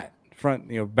wanting that?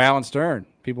 Front, you know, bow and stern.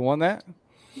 People want that?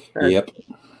 Yep.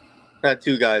 Had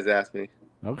two guys ask me.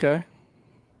 Okay.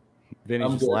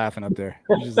 Vinny's just laughing up there.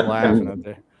 He's just laughing up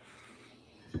there.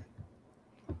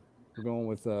 We're going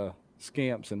with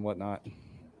scamps and whatnot.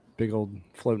 Big old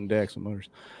floating decks with motors.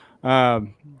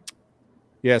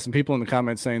 Yeah, some people in the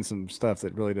comments saying some stuff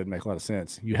that really didn't make a lot of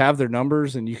sense. You have their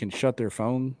numbers and you can shut their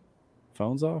phones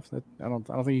off. I don't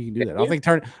think you can do that. I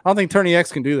don't think Tourney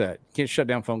X can do that. You can't shut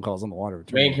down phone calls on the water.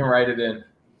 Wayne can write it in.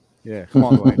 Yeah, come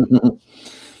on, Wayne.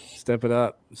 Step it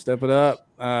up.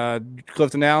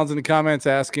 Clifton Allen's in the comments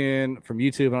asking from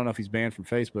YouTube. I don't know if he's banned from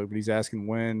Facebook, but he's asking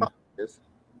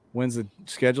when's the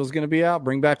schedule is going to be out.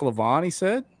 Bring back Levon, he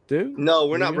said. Dude, no,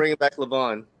 we're not bringing back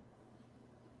Levon.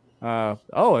 Have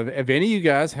any of you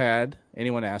guys had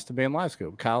anyone ask to ban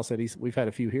LiveScope? Kyle said we've had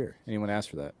a few here. Anyone asked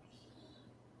for that?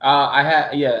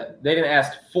 They didn't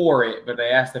ask for it, but they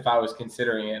asked if I was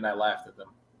considering it, and I laughed at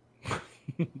them.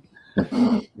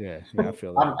 yeah, I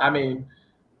feel that. I mean,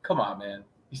 come on, man.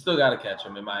 You still got to catch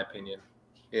them, in my opinion.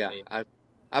 Yeah,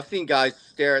 I've seen guys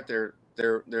stare at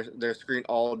their screen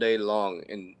all day long,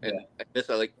 and just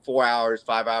like 4 hours,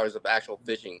 5 hours of actual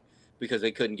fishing because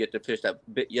they couldn't get the fish that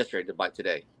bit yesterday to bite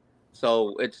today.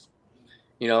 So it's,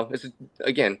 you know, it's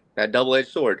again that double-edged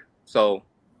sword. So.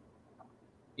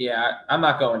 Yeah, I'm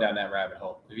not going down that rabbit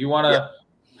hole. If you want to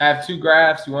have two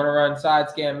graphs, you want to run side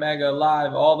scan, mega,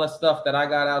 live, all the stuff that I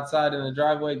got outside in the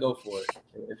driveway, go for it.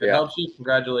 If it helps you,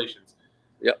 congratulations.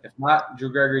 Yep. If not,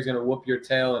 Drew Gregory's going to whoop your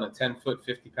tail in a 10-foot,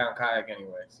 50-pound kayak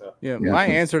anyway. So Yeah, my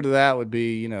answer to that would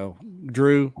be,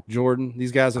 Drew, Jordan,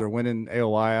 these guys that are winning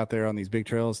AOI out there on these big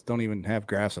trails don't even have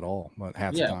grass at all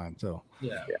half the time. So,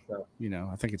 So.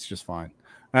 I think it's just fine.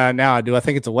 Now, I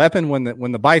think it's a weapon when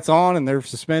the bite's on and they're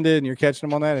suspended and you're catching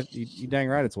them on that. You dang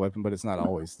right it's a weapon, but it's not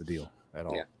always the deal at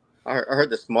all. Yeah. I heard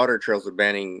the smarter trails are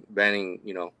banning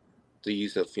the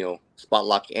use of spot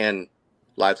lock and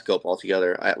live scope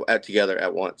altogether together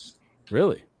at once.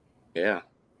 Really? Yeah.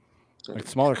 Like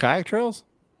smaller kayak trails?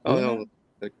 Oh no,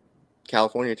 the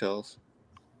California trails.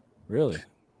 Really?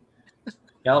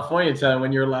 California time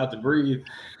when you're allowed to breathe.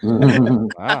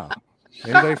 Wow.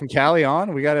 Anybody from Cali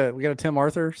on? We got a Tim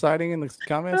Arthur sighting in the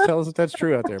comments. Tell us if that's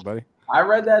true out there, buddy. I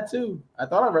read that too. I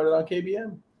thought I read it on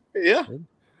KBM. Yeah.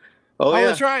 Oh,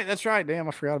 yeah. That's right. Damn,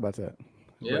 I forgot about that.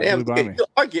 Yeah. Damn, you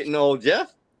are getting old,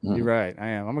 Jeff. You're right. I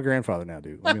am. I'm a grandfather now,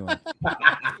 dude. Leave me alone.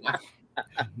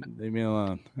 Leave me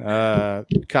alone.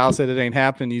 Kyle said it ain't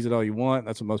happening. Use it all you want.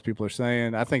 That's what most people are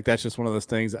saying. I think that's just one of those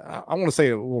things. I want to say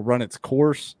it will run its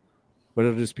course, but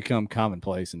it'll just become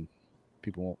commonplace and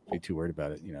people won't be too worried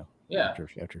about it, Yeah. after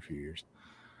a few years.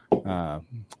 Let's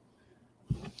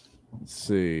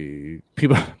see.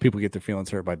 People get their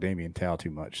feelings hurt by Damian Tao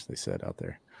too much, they said out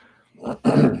there.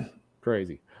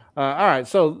 Crazy. All right,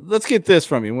 so let's get this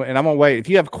from you, and I'm gonna wait. If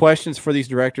you have questions for these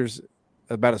directors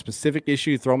about a specific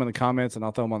issue, throw them in the comments, and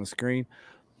I'll throw them on the screen.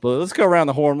 But let's go around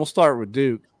the horn. We'll start with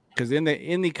Duke, because in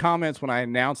the comments when I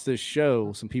announced this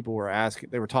show, some people were asking.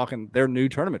 They were talking. They're new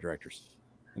tournament directors,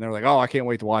 and they were like, "Oh, I can't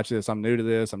wait to watch this. I'm new to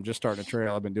this. I'm just starting a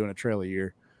trail. I've been doing a trail a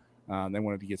year." They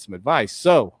wanted to get some advice.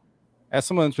 So, as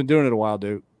someone that's been doing it a while,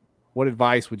 Duke, what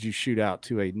advice would you shoot out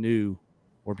to a new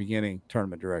or beginning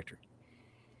tournament director?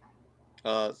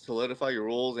 Solidify your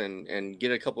rules and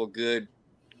get a couple of good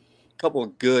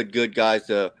guys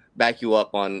to back you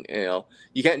up on.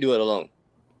 You can't do it alone.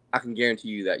 I can guarantee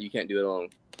you that you can't do it alone.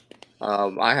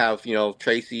 I have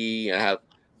Tracy, and I have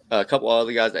a couple of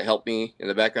other guys that help me in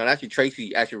the background. Actually,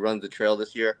 Tracy runs the trail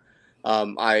this year.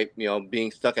 I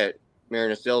being stuck at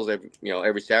Mariner Stills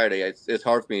every Saturday, it's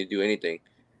hard for me to do anything.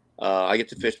 I get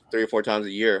to fish 3 or 4 times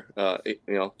a year,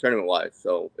 tournament wise,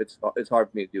 so it's hard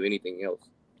for me to do anything else.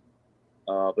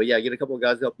 But yeah, get a couple of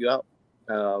guys to help you out.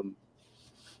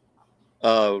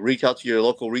 Reach out to your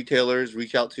local retailers.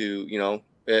 Reach out to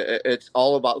it's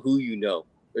all about who you know.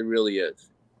 It really is.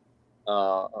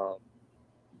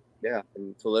 Yeah,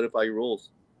 and solidify your rules.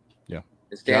 Yeah,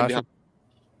 and stand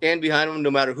behind them,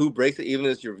 no matter who breaks it, even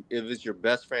if it's your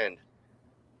best friend.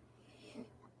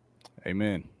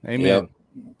 Amen. Yep.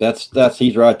 That's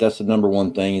he's right. That's the number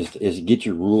one thing is get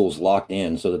your rules locked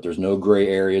in so that there's no gray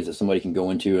areas that somebody can go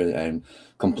into and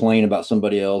complain about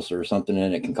somebody else or something,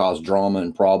 and it can cause drama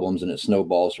and problems, and it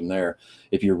snowballs from there.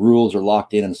 If your rules are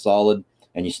locked in and solid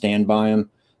and you stand by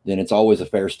them, then it's always a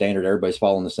fair standard. Everybody's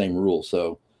following the same rules.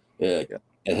 So it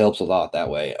helps a lot that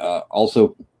way.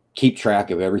 Also keep track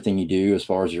of everything you do as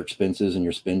far as your expenses and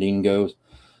your spending goes.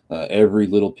 Every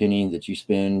little penny that you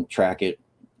spend, track it,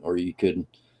 or you could,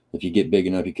 if you get big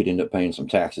enough, you could end up paying some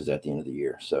taxes at the end of the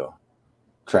year. So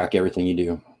track everything you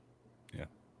do. Yeah.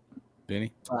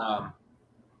 Benny?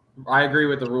 I agree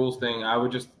with the rules thing. I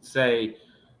would just say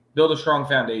build a strong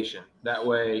foundation. That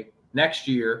way next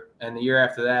year and the year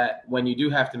after that, when you do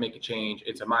have to make a change,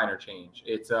 it's a minor change.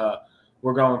 It's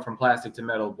we're going from plastic to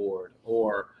metal board,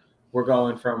 or we're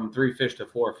going from 3 fish to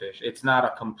 4 fish. It's not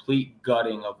a complete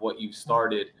gutting of what you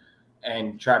started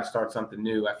and try to start something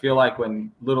new. I feel like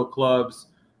when little clubs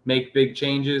make big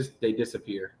changes, they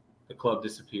disappear. The club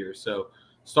disappears. So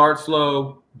start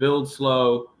slow, build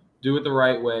slow, do it the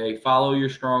right way, follow your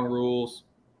strong rules,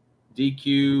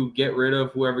 DQ, get rid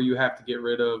of whoever you have to get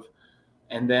rid of.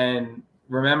 And then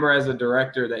remember as a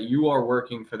director that you are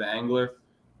working for the angler.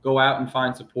 Go out and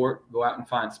find support, go out and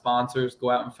find sponsors,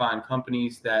 go out and find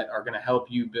companies that are going to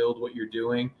help you build what you're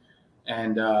doing,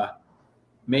 and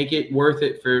make it worth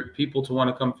it for people to want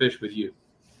to come fish with you.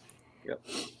 Yep.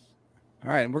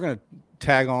 All right, and we're going to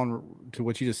tag on to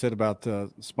what you just said about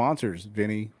sponsors,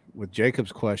 Vinny, with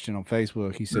Jacob's question on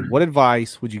Facebook. He said, what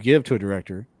advice would you give to a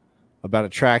director about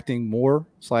attracting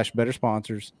more/better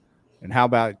sponsors, and how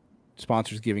about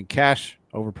sponsors giving cash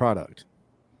over product?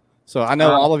 So I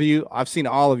know all of you, I've seen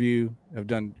all of you have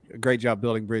done a great job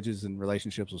building bridges and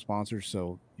relationships with sponsors.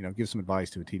 So, give some advice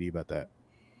to a TD about that.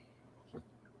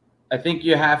 I think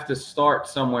you have to start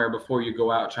somewhere before you go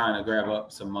out trying to grab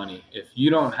up some money. If you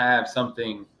don't have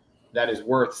something that is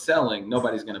worth selling,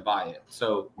 nobody's going to buy it.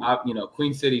 So,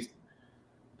 Queen City's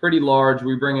pretty large.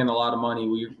 We bring in a lot of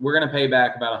money. We're going to pay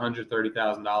back about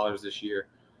 $130,000 this year.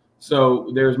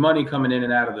 So there's money coming in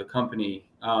and out of the company.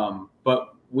 But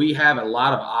we have a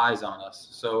lot of eyes on us.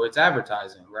 So it's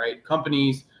advertising, right?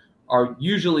 Companies are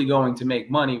usually going to make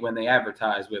money when they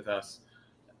advertise with us.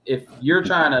 If you're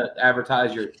trying to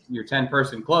advertise your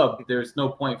 10-person club, there's no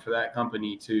point for that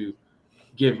company to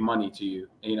give money to you.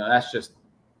 You know, that's just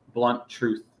blunt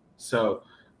truth. So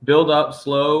build up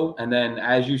slow, and then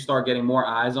as you start getting more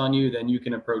eyes on you, then you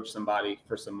can approach somebody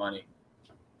for some money.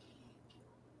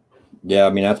 Yeah, I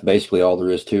mean, that's basically all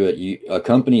there is to it. A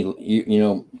company, you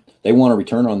know, they want a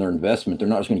return on their investment. They're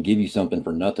not just going to give you something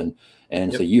for nothing.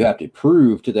 And so you have to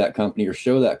prove to that company or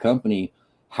show that company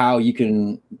how you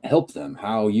can help them,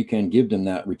 how you can give them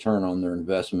that return on their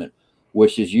investment,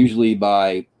 which is usually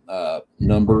by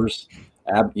numbers,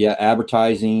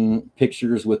 advertising,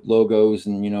 pictures with logos,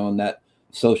 and, you know, and that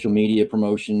social media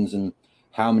promotions, and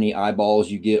how many eyeballs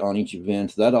you get on each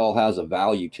event. That all has a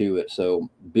value to it. So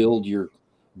build your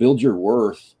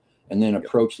worth, and then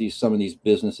approach some of these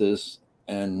businesses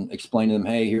and explain to them,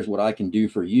 hey, here's what I can do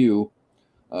for you.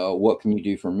 What can you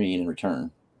do for me in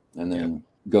return? And then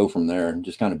go from there and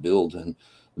just kind of build, and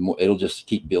it'll just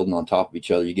keep building on top of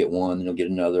each other. You get one, then you'll get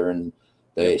another, and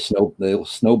they'll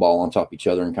snowball on top of each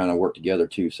other and kind of work together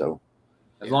too. So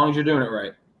as long as you're doing it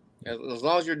right. As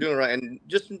long as you're doing it right. And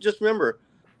just remember,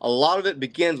 a lot of it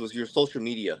begins with your social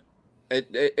media.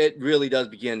 It really does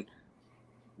begin.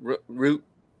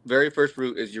 Very first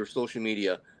route is your social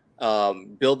media.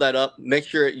 Build that up. Make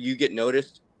sure you get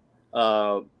noticed.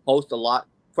 Post a lot.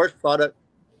 First product,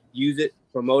 use it,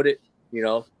 promote it. You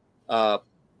know, I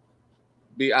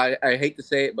hate to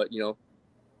say it, but, you know,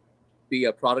 be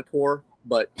a product whore.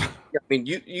 But I mean,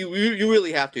 you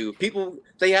really have to. People,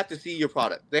 they have to see your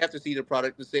product. They have to see the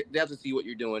product. They have to see what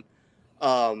you're doing,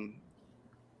 and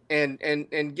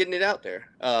getting it out there.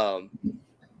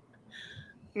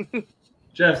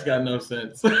 Jeff's got no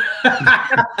sense.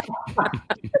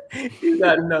 He's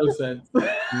got no sense.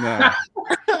 No.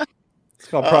 It's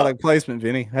called product placement,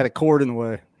 Vinny. I had a cord in the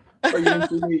way. Oh, you didn't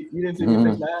see me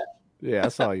fix that? Yeah, I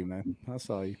saw you, man. I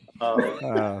saw you.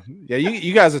 Yeah,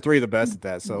 you guys are three of the best at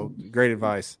that. So great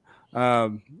advice.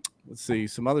 Let's see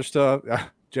some other stuff.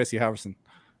 Jesse Halverson,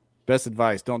 best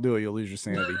advice: don't do it. You'll lose your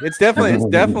sanity. It's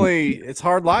definitely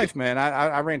hard life, man.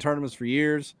 I ran tournaments for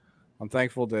years. I'm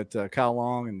thankful that Kyle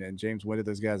Long and James Whitted,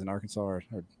 those guys in Arkansas, are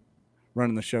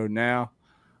running the show now.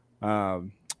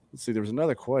 Let's see. There was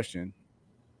another question.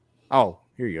 Oh,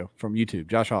 here you go, from YouTube.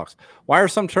 Josh Hawks. Why are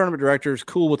some tournament directors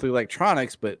cool with the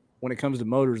electronics, but when it comes to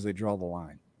motors, they draw the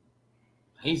line?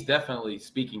 He's definitely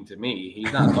speaking to me.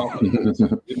 He's not talking to us.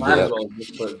 You might as well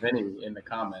just put Vinny in the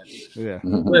comments. Yeah.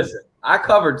 Listen, I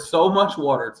covered so much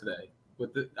water today.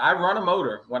 I run a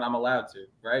motor when I'm allowed to,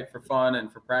 right, for fun and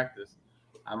for practice.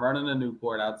 I'm running a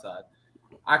Newport outside.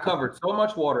 I covered so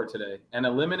much water today and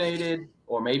eliminated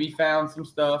or maybe found some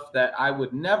stuff that I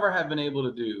would never have been able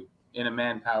to do in a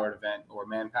man-powered event or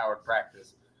man-powered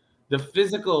practice. The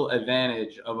physical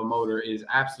advantage of a motor is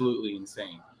absolutely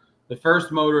insane. The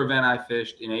first motor event I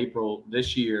fished in April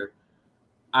this year,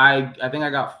 I think I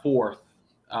got fourth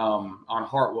on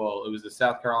Hartwell. It was the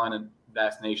South Carolina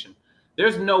Bass Nation.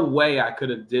 There's no way I could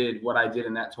have did what I did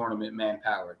in that tournament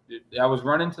man-powered. I was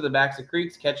running to the backs of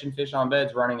creeks, catching fish on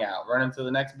beds, running out. Running to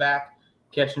the next back,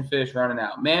 catching fish, running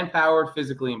out. Man-powered,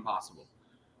 physically impossible.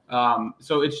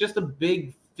 So it's just a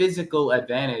big physical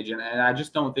advantage, and I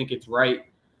just don't think it's right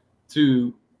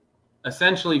to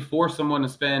essentially force someone to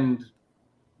spend,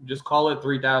 just call it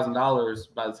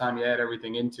 $3,000 by the time you add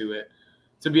everything into it,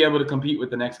 to be able to compete with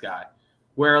the next guy.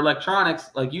 Where electronics,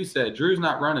 like you said, Drew's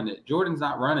not running it. Jordan's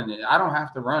not running it. I don't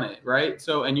have to run it, right?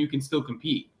 So, and you can still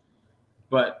compete.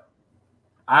 But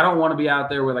I don't want to be out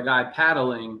there with a guy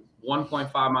paddling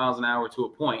 1.5 miles an hour to a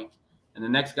point, and the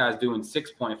next guy's doing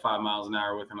 6.5 miles an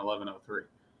hour with an 1103.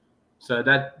 So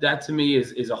that to me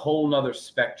is a whole nother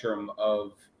spectrum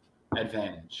of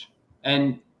advantage.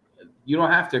 And you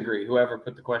don't have to agree. Whoever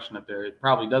put the question up there, it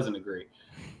probably doesn't agree.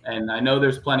 And I know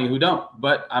there's plenty who don't,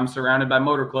 but I'm surrounded by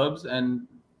motor clubs, and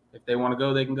if they want to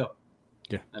go, they can go.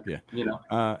 Yeah. You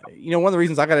know, one of the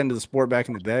reasons I got into the sport back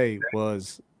in the day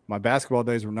was my basketball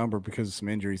days were numbered because of some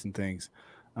injuries and things.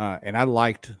 And I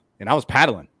was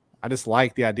paddling. I just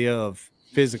liked the idea of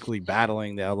physically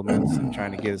battling the elements and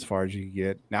trying to get as far as you can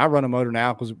get. Now I run a motor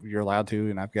now because you're allowed to,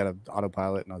 and I've got an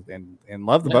autopilot and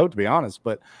love the boat, to be honest.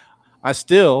 But I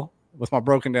still, with my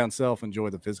broken down self, enjoy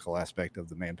the physical aspect of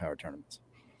the manpower tournaments.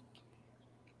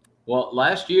 Well,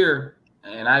 last year,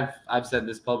 and I've said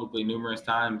this publicly numerous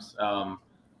times,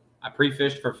 I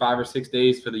pre-fished for 5 or 6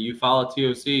 days for the Eufaula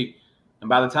TOC, and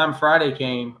by the time Friday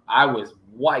came, I was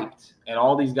wiped, and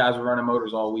all these guys were running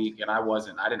motors all week, and I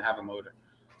wasn't. I didn't have a motor.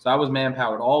 So I was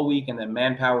man-powered all week, and then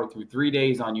man-powered through 3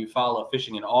 days on Eufaula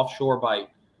fishing an offshore bite.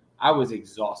 I was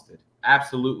exhausted,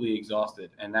 absolutely exhausted.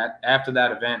 And that after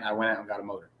that event, I went out and got a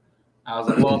motor. I was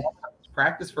like, well,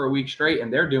 practice for a week straight,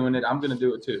 and they're doing it. I'm going to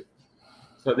do it too.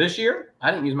 So this year, I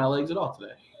didn't use my legs at all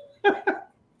today.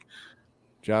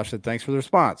 Josh said, thanks for the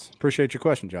response. Appreciate your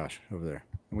question, Josh, over there.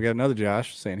 And we got another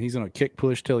Josh saying he's going to kick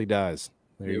push till he dies.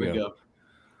 There Here you we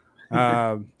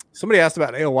go. Somebody asked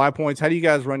about AOY points. How do you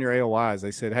guys run your AOYs? They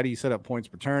said, how do you set up points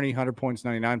per tourney? 100 points,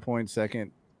 99 points,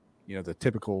 second, the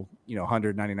typical,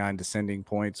 199 descending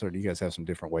points, or do you guys have some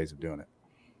different ways of doing it?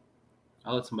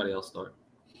 I'll let somebody else start.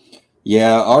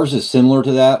 Yeah, ours is similar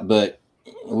to that, but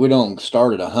we don't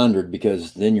start at 100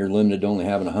 because then you're limited to only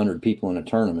having 100 people in a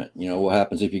tournament. What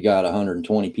happens if you got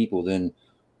 120 people? Then,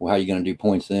 well, how are you going to do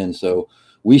points then? So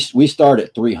we start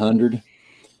at 300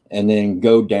 and then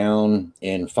go down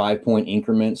in 5-point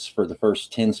increments for the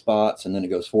first 10 spots, and then it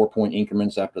goes 4-point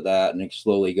increments after that, and it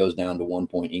slowly goes down to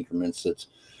 1-point increments. It's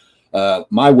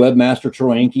my webmaster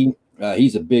Troy Anke.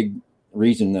 He's a big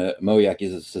reason that Moayak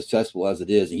is as successful as it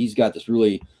is. He's got this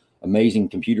really amazing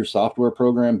computer software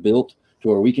program built to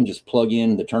where we can just plug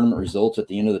in the tournament results at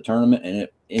the end of the tournament, and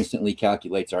it instantly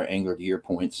calculates our Angler of the Year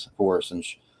points for us. And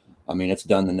it's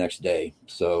done the next day.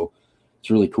 So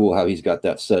it's really cool how he's got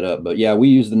that set up. But yeah, we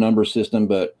use the number system,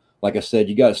 but like I said,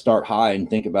 you got to start high and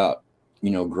think about,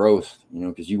 growth,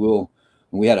 because you will.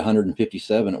 We had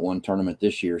 157 at one tournament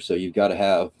this year. So you've got to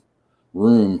have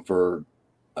room for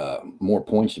more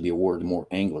points to be awarded to more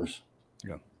anglers.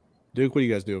 Yeah. Duke, what do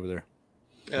you guys do over there?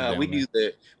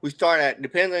 We start at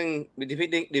depending on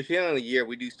the year,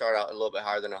 we do start out a little bit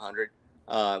higher than 100,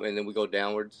 and then we go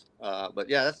downwards. But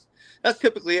yeah, that's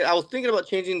typically it. I was thinking about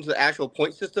changing to the actual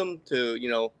point system to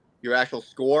your actual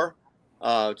score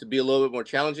to be a little bit more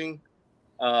challenging.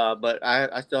 But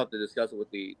I still have to discuss it with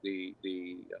the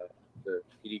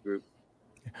PD group.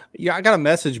 Yeah, I got a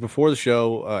message before the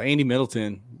show. Andy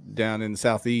Middleton down in the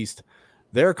Southeast,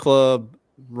 their club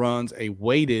runs a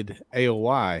weighted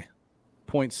AOY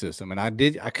point system, and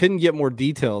I couldn't get more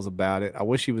details about it. I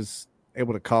wish he was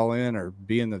able to call in or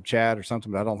be in the chat or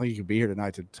something, but I don't think he could be here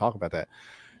tonight to talk about that.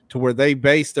 To where they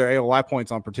base their AOY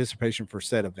points on participation for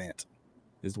said event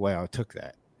is the way I took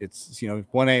that. It's if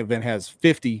one event has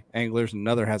 50 anglers and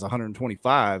another has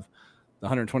 125, the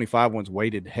 125 one's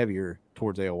weighted heavier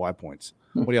towards AOY points.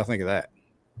 What do y'all think of that?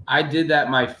 I did that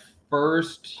my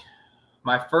first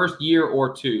year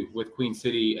or two with Queen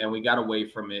City, and we got away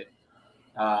from it.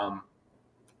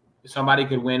 Somebody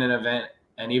could win an event,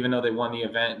 and even though they won the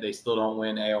event, they still don't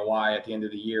win AOY at the end of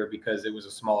the year because it was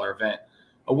a smaller event.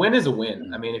 A win is a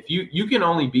win. I mean, if you can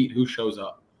only beat who shows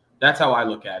up. That's how I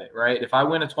look at it, right? If I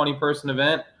win a 20-person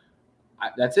event,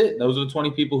 that's it. Those are the 20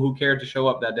 people who cared to show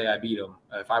up that day. I beat them.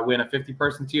 If I win a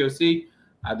 50-person TOC,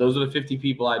 those are the 50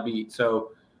 people I beat.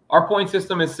 So our point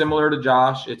system is similar to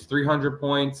Josh. It's 300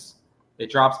 points. It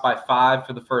drops by 5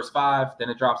 for the first 5. Then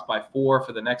it drops by 4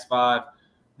 for the next 5.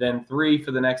 Then 3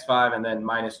 for the next 5, and then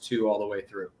 -2 all the way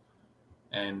through.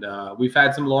 And we've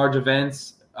had some large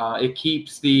events. It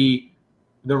keeps the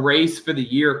race for the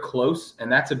year close,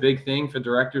 and that's a big thing for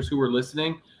directors who are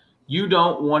listening. You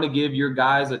don't want to give your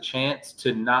guys a chance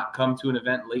to not come to an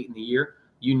event late in the year.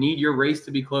 You need your race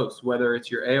to be close, whether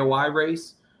it's your AOY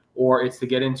race or it's to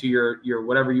get into your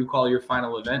whatever you call your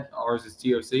final event. Ours is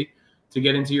TOC. To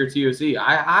get into your TOC.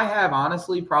 I have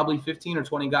honestly probably 15 or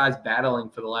 20 guys battling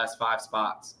for the last 5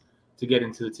 spots to get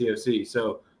into the TOC.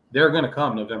 So they're going to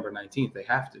come November 19th. They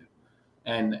have to.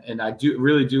 And I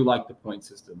really do like the point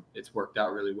system. It's worked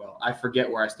out really well. I forget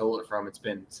where I stole it from. It's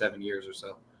been 7 years or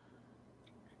so.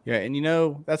 Yeah,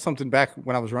 and that's something back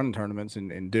when I was running tournaments,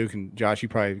 and Duke and Josh, you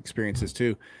probably experienced this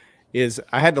too, is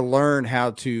I had to learn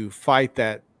how to fight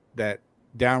that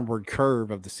downward curve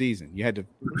of the season. You had to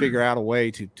figure out a way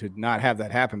to not have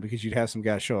that happen, because you'd have some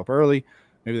guys show up early.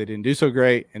 Maybe they didn't do so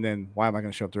great. And then why am I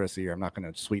going to show up the rest of the year? I'm not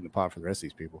going to sweeten the pot for the rest of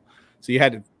these people. So you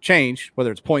had to change,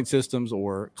 whether it's point systems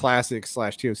or classics /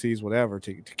 TOCs, whatever,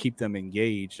 to keep them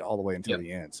engaged all the way until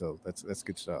the end. So that's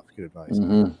good stuff. Good advice.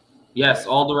 Mm-hmm. Yes.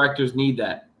 All directors need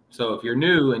that. So if you're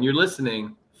new and you're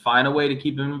listening, find a way to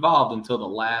keep them involved until the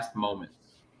last moment.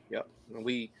 Yep.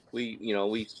 We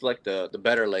select the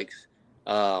better lakes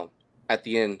at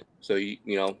the end. So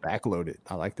backload it.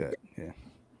 I like that. Yeah.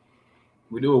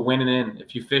 We do a win and in.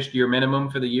 If you fished your minimum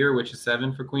for the year, which is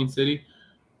 7 for Queen City,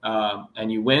 and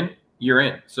you win, you're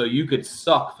in. So you could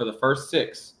suck for the first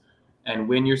 6 and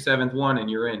win your 7th one,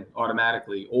 and you're in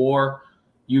automatically. Or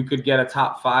you could get a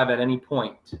top 5 at any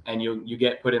point, and you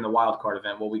get put in the wild card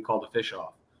event, what we call the fish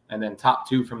off, and then top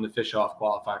 2 from the fish off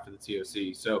qualify for the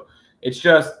TOC. So it's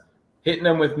just hitting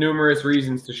them with numerous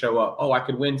reasons to show up. Oh, I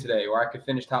could win today, or I could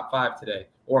finish top 5 today,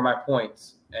 or my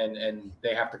points, and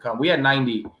they have to come. We had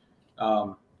 90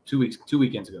 to 2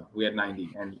 weekends ago. We had 90,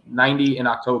 and 90 in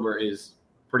October is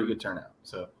pretty good turnout.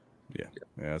 So yeah,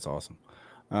 that's awesome.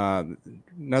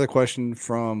 Another question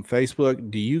from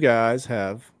Facebook: do you guys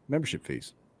have membership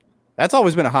fees? That's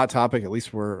always been a hot topic, at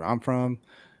least where I'm from.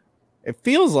 It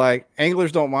feels like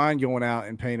anglers don't mind going out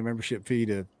and paying a membership fee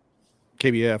to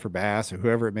KBF or Bass or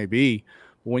whoever it may be.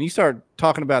 But when you start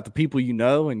talking about the people you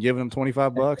know and giving them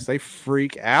 $25, they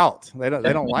freak out. They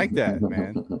don't like that,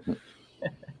 man.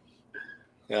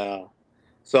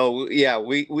 So yeah,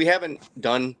 we haven't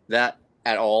done that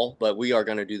at all, but we are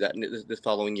going to do that this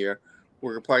following year.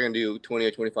 We're probably going to do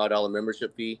 $20 or $25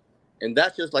 membership fee, and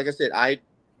that's just like I said.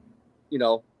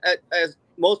 As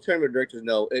most tournament directors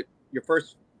know, your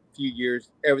first few years,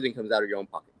 everything comes out of your own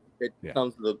pocket. It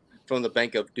comes from the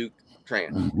bank of Duke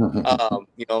Tran.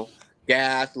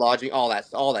 Gas, lodging, all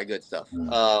that good stuff.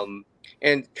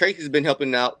 And Tracy's been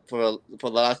helping out for the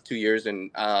last 2 years, and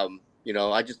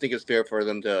I just think it's fair for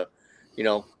them to,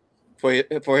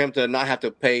 for him to not have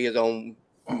to pay his own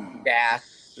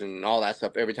gas and all that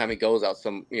stuff every time he goes out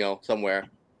somewhere.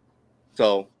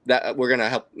 So that we're gonna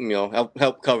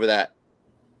help cover that.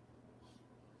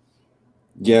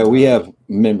 Yeah, we have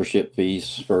membership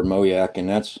fees for MOYAC, and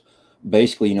that's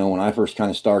basically, when I first kind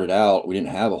of started out, we didn't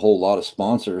have a whole lot of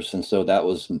sponsors, and so that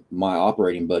was my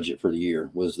operating budget for the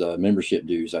year was the membership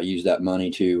dues. I used that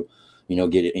money to,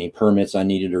 get any permits I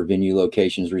needed or venue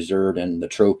locations reserved and the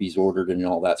trophies ordered and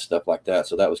all that stuff like that.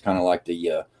 So that was kind of like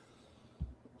the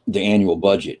annual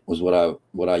budget was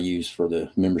what I used for the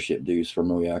membership dues for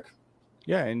MOYAC.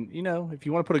 Yeah, and if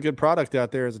you want to put a good product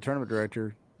out there as a tournament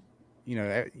director,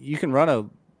 you can run a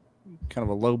kind of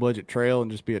a low budget trail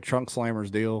and just be a trunk slammers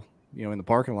deal, in the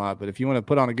parking lot. But if you want to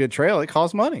put on a good trail, it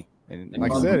costs money. And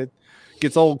like I said, it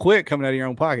gets old quick coming out of your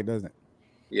own pocket, doesn't it?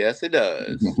 Yes, it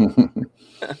does.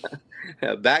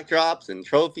 Backdrops and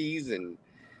trophies, and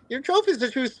your trophies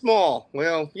are too small.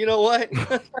 Well, you know what?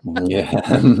 Yeah.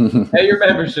 Pay your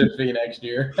membership fee next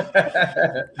year.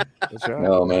 That's right.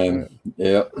 Oh man.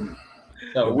 Yep.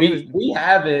 So we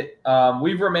have it.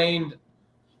 We've remained.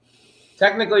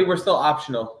 Technically, we're still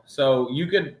optional. So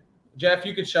Jeff,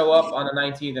 you could show up on the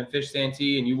 19th and fish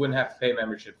Santee, and you wouldn't have to pay a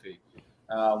membership fee.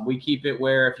 We keep it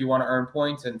where if you want to earn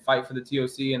points and fight for the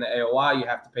TOC and the AOI, you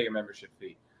have to pay a membership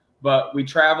fee. But we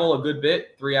travel a good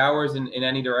bit, 3 hours in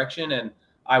any direction, and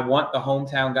I want the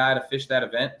hometown guy to fish that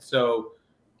event. So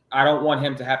I don't want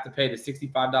him to have to pay the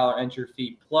 $65 entry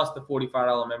fee plus the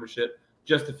 $45 membership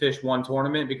just to fish one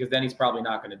tournament, because then he's probably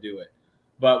not going to do it.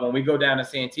 But when we go down to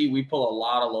Santee, we pull a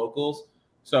lot of locals.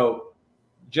 So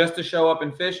just to show up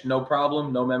and fish, no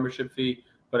problem, no membership fee.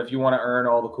 But if you want to earn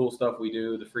all the cool stuff we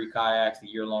do, the free kayaks, the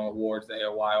year-long awards, the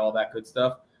AOI, all that good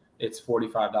stuff, it's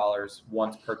 $45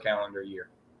 once per calendar year.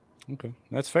 Okay,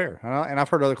 that's fair. And I've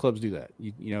heard other clubs do that.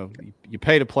 You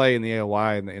pay to play in the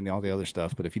AOI and all the other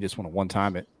stuff, but if you just want to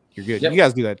one-time it, you're good. Yep. You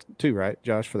guys do that too, right,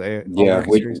 Josh, for the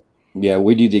All-American Series?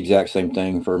 We do the exact same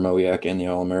thing for MOYAC and the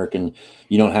All-American.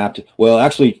 You don't have to. Well,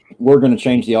 actually, we're going to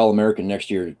change the All-American next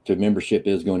year to membership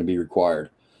is going to be required.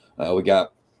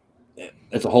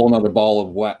 It's a whole nother ball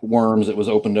of worms that was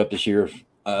opened up this year.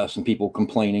 Some people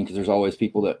complaining because there's always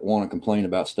people that want to complain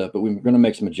about stuff, but we're going to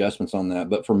make some adjustments on that.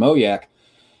 But for MOYAC,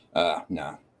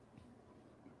 no.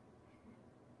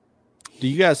 Do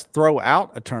you guys throw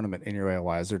out a tournament in your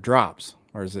AOI? Is there drops,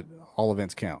 or is it all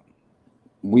events count?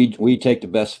 We take the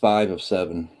best 5 of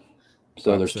 7.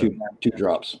 So there's two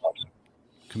drops.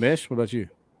 Commish, what about you?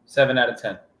 7 out of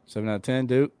 10. 7 out of 10,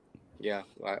 Duke? Yeah,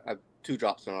 I have 2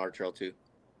 drops on our trail too.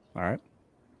 All right,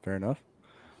 fair enough.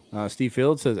 Steve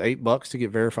Fields says $8 to get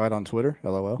verified on Twitter.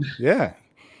 LOL. Yeah.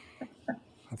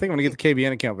 I think I'm going to get the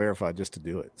KBN account verified just to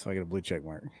do it, so I get a blue check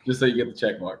mark. Just so you get the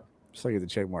check mark. Just so I get the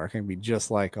check mark. I can be just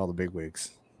like all the big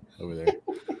wigs over there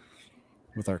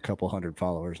with our couple hundred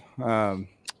followers.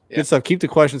 Good stuff. Keep the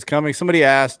questions coming. Somebody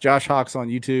asked, Josh Hawks on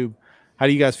YouTube, how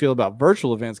do you guys feel about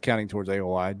virtual events counting towards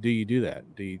AOI? Do you do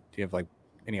that? Do you have like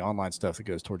any online stuff that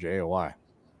goes towards your AOI?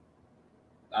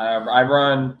 I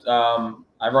run 12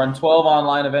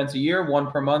 online events a year, 1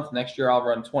 per month. Next year I'll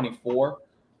run 24,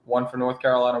 1 for North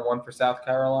Carolina, 1 for South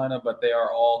Carolina, but they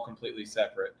are all completely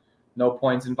separate. No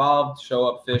points involved. Show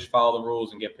up, fish, follow the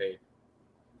rules, and get paid.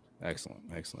 Excellent.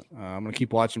 I'm going to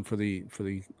keep watching for the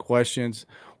questions.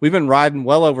 We've been riding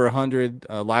well over 100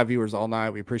 live viewers all night.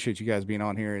 We appreciate you guys being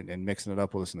on here and mixing it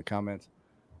up with us in the comments.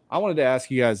 I wanted to ask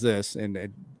you guys this,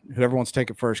 and whoever wants to take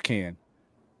it first can.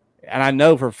 And I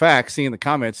know for a fact, seeing the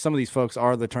comments, some of these folks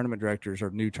are the tournament directors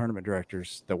or new tournament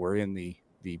directors that were in the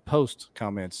post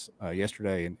comments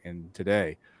yesterday and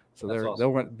today. So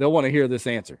they'll want to hear this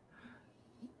answer.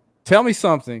 Tell me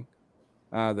something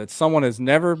that someone has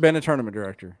never been a tournament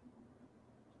director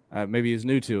maybe is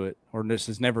new to it or just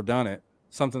has never done it,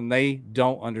 something they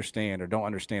don't understand or don't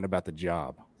understand about the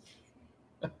job?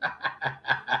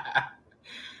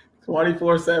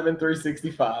 24/7,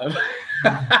 365.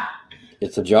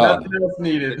 It's a job. Nothing else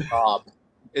needed. Job.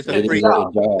 It's It a free is a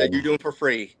job job. that you're doing for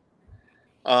free.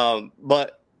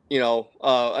 But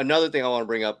another thing I want to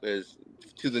bring up is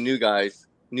to the new guys,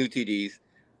 new TDs.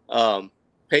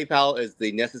 PayPal is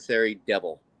the necessary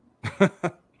devil.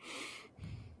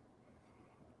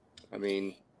 I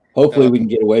mean, Hopefully we can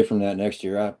get away from that next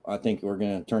year. I think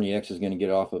Attorney X is going to get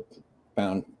off of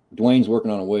Dwayne's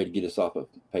working on a way to get us off of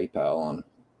PayPal on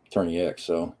Attorney X.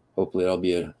 So hopefully that'll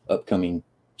be an upcoming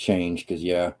change because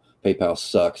PayPal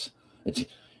sucks.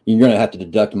 You're going to have to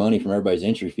deduct money from everybody's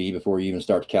entry fee before you even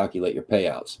start to calculate your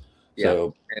payouts. yeah.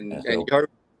 So And so- you heard,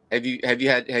 have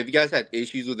you guys had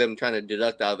issues with them trying to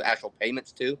deduct out of actual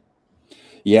payments too?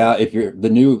 yeah, if you're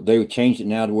they changed it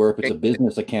now to where if it's a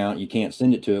business account, you can't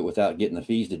send it to it without getting the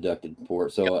fees deducted for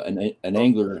it. So an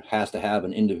angler has to have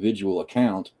an individual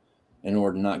account in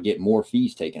order to not get more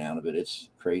fees taken out of it. It's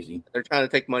crazy. They're trying to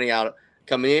take money out,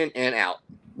 coming in and out.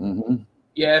 Mm-hmm.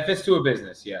 Yeah, if it's to a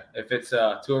business, yeah. If it's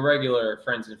to a regular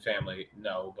friends and family,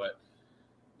 no. But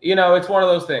it's one of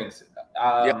those things.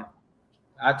 Yep.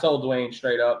 I told Dwayne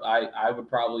straight up, I would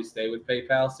probably stay with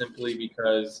PayPal simply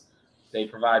because they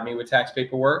provide me with tax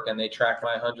paperwork and they track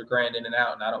my $100,000 in and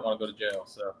out, and I don't want to go to jail.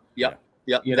 So Yeah.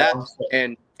 that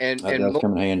And That does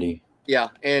come in handy. yeah,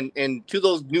 and to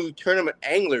those new tournament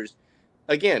anglers,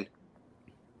 again,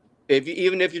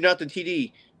 even if you're not the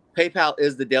TD, PayPal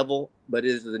is the devil, but it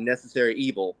is the necessary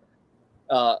evil.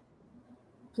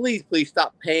 Please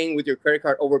stop paying with your credit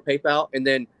card over PayPal, and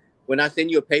then when I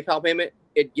send you a PayPal payment,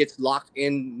 it gets locked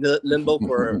in limbo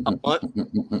for a month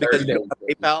because you don't have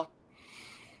PayPal.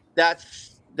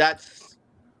 That's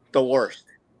the worst.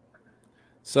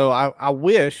 So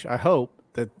I hope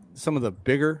that some of the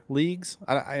bigger leagues,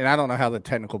 and I don't know how the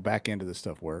technical back end of this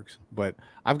stuff works, but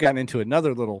I've gotten into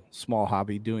another little small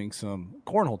hobby doing some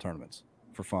cornhole tournaments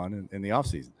for fun in the off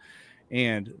season.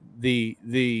 And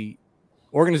the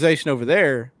organization over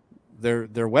there, their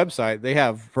website, they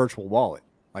have virtual wallet.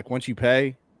 Like once you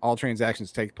pay, all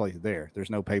transactions take place there. There's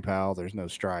no PayPal, there's no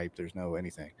Stripe, there's no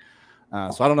anything.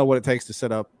 So I don't know what it takes to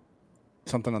set up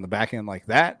something on the back end like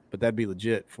that, but that'd be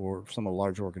legit for some of the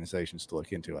large organizations to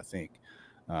look into, I think,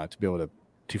 to be able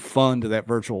to fund that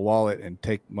virtual wallet and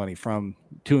take money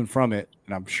to and from it.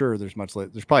 And I'm sure there's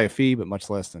there's probably a fee, but much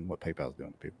less than what PayPal is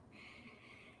doing to people.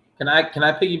 Can I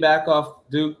piggyback off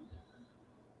Duke?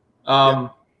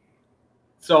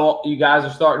 So you guys are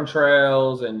starting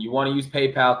trails and you want to use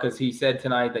PayPal because he said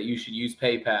tonight that you should use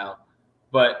PayPal.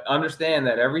 But understand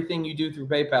that everything you do through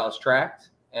PayPal is tracked.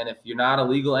 And if you're not a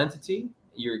legal entity,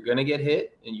 you're going to get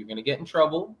hit and you're going to get in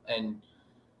trouble. And,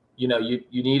 you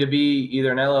need to be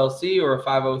either an LLC or a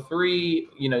 503.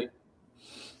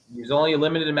 There's only a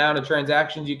limited amount of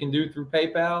transactions you can do through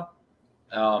PayPal.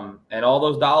 And all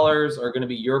those dollars are going to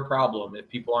be your problem if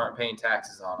people aren't paying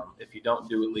taxes on them, if you don't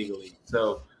do it legally.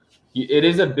 So it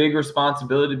is a big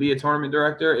responsibility to be a tournament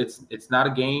director. It's not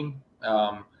a game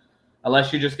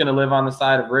unless you're just going to live on the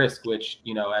side of risk, which,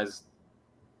 as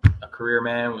a career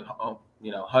man with,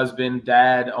 husband,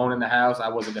 dad, owning the house, I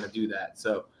wasn't going to do that.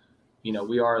 So,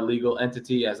 we are a legal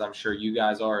entity, as I'm sure you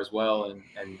guys are as well.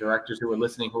 And directors who are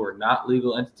listening who are not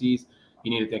legal entities,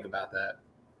 you need to think about that.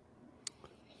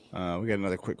 We got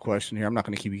another quick question here. I'm not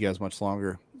going to keep you guys much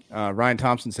longer. Ryan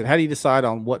Thompson said, how do you decide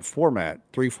on what format,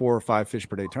 3, 4, or 5 fish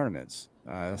per day tournaments?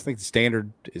 I think the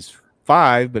standard is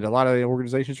 5, but a lot of the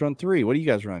organizations run 3. What do you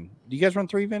guys run? Do you guys run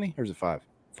 3, Vinny, or is it 5?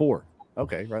 4.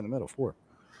 Okay, right in the middle, 4.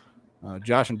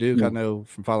 Josh and Duke, I know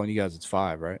from following you guys, it's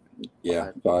 5, right?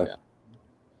 Yeah, 5. Yeah.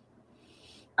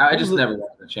 I just never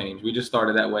wanted to change. We just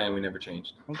started that way and we never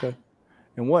changed. Okay.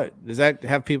 And what does that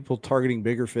have people targeting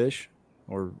bigger fish,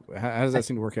 or how does that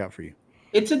seem to work out for you?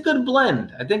 It's a good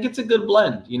blend. I think it's a good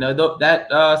blend.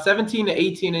 That 17 to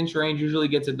 18 inch range usually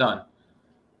gets it done. If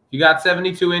you got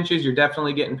 72 inches, you're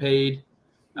definitely getting paid.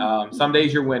 Some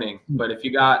days you're winning, but if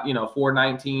you got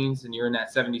 419s and you're in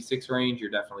that 76 range,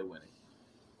 you're definitely winning.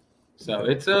 So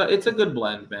it's a good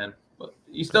blend, man. But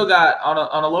you still got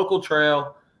on a local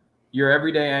trail, your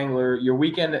everyday angler, your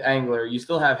weekend angler, you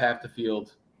still have half the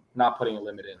field not putting a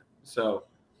limit in. So,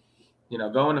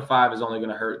 going to 5 is only going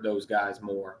to hurt those guys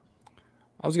more.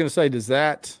 I was going to say, does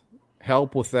that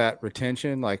help with that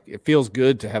retention? Like, it feels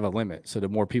good to have a limit, so the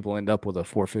more people end up with a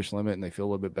 4-fish limit and they feel a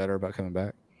little bit better about coming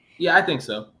back. Yeah, I think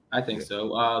so.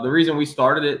 The reason we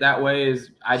started it that way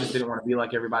is I just didn't want to be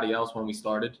like everybody else when we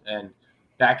started. And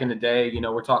back in the day,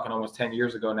 we're talking almost 10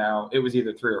 years ago now, it was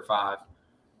either 3 or 5.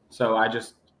 So I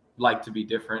just, like to be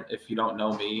different if you don't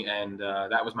know me, and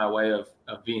that was my way of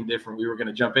being different. We were going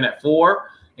to jump in at 4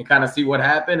 and kind of see what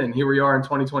happened, and here we are in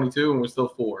 2022, and we're still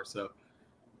 4. So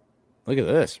look at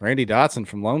this. Randy Dotson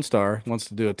from Lone Star wants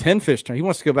to do a 10 fish turn. He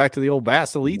wants to go back to the old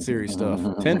Bass Elite Series stuff.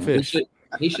 10 fish.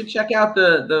 He should check out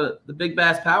the Big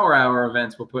Bass Power Hour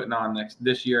events we're putting on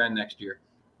this year and next year.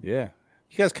 Yeah.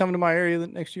 You guys coming to my area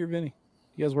next year, Vinny?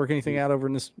 You guys work anything out over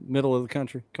in this middle of the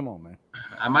country? Come on, man.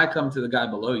 I might come to the guy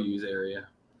below you's area.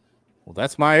 Well,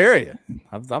 that's my area.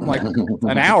 I'm like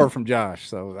an hour from Josh,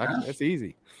 so that's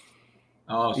easy.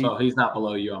 Oh, so he's not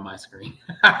below you on my screen.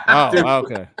 Oh,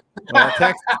 okay. Well,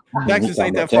 Texas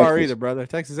ain't that far either, brother.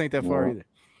 Texas ain't that far either.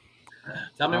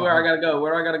 Tell me where I gotta go.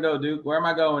 Where do I gotta go, Duke? Where am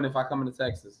I going if I come into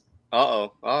Texas?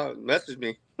 Message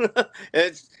me.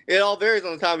 It all varies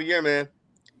on the time of year, man.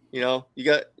 You know, you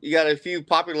got a few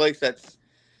popular lakes that's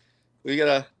we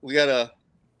gotta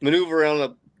maneuver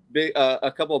around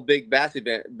a couple of big bass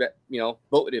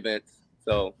boat events.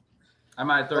 So I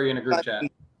might throw you in a group chat.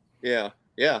 Yeah.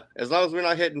 As long as we're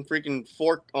not hitting freaking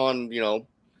fork on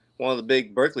one of the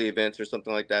big Berkeley events or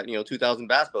something like that. 2,000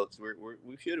 bass boats.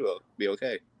 We should be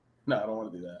okay. No, I don't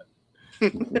want to do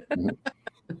that.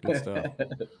 Good stuff.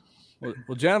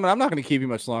 Well, gentlemen, I'm not going to keep you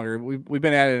much longer. We've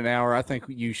been at it an hour. I think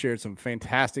you shared some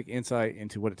fantastic insight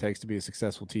into what it takes to be a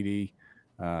successful TD.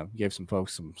 Gave some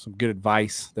folks some good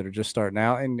advice that are just starting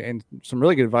out, and some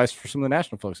really good advice for some of the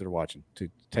national folks that are watching to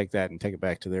take that and take it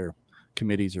back to their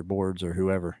committees or boards or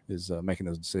whoever is making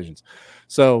those decisions.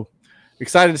 So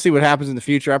excited to see what happens in the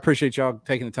future. I appreciate y'all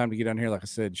taking the time to get on here, like I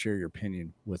said, share your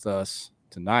opinion with us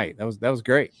tonight. That was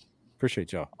great.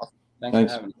 Appreciate y'all.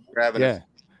 Thanks for having us.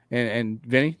 And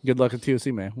Vinny, good luck at TOC,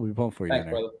 man. We'll be pulling for you. Thanks,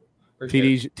 brother.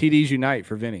 TDs unite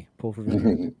for Vinny. Pull for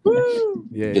Vinny. Woo!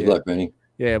 Yeah. Good luck, Vinny.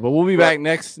 Yeah, but we'll be back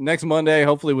next Monday,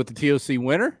 hopefully with the TOC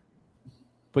winner.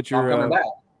 Put your coming back.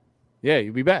 Yeah,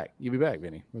 you'll be back. You'll be back,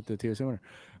 Vinny, with the TOC winner.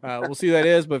 We'll see who that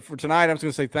is. But for tonight, I'm just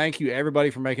going to say thank you, everybody,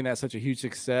 for making that such a huge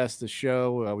success. The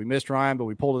show, we missed Ryan, but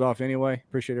we pulled it off anyway.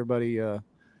 Appreciate everybody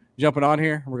jumping on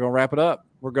here. We're going to wrap it up.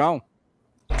 We're gone.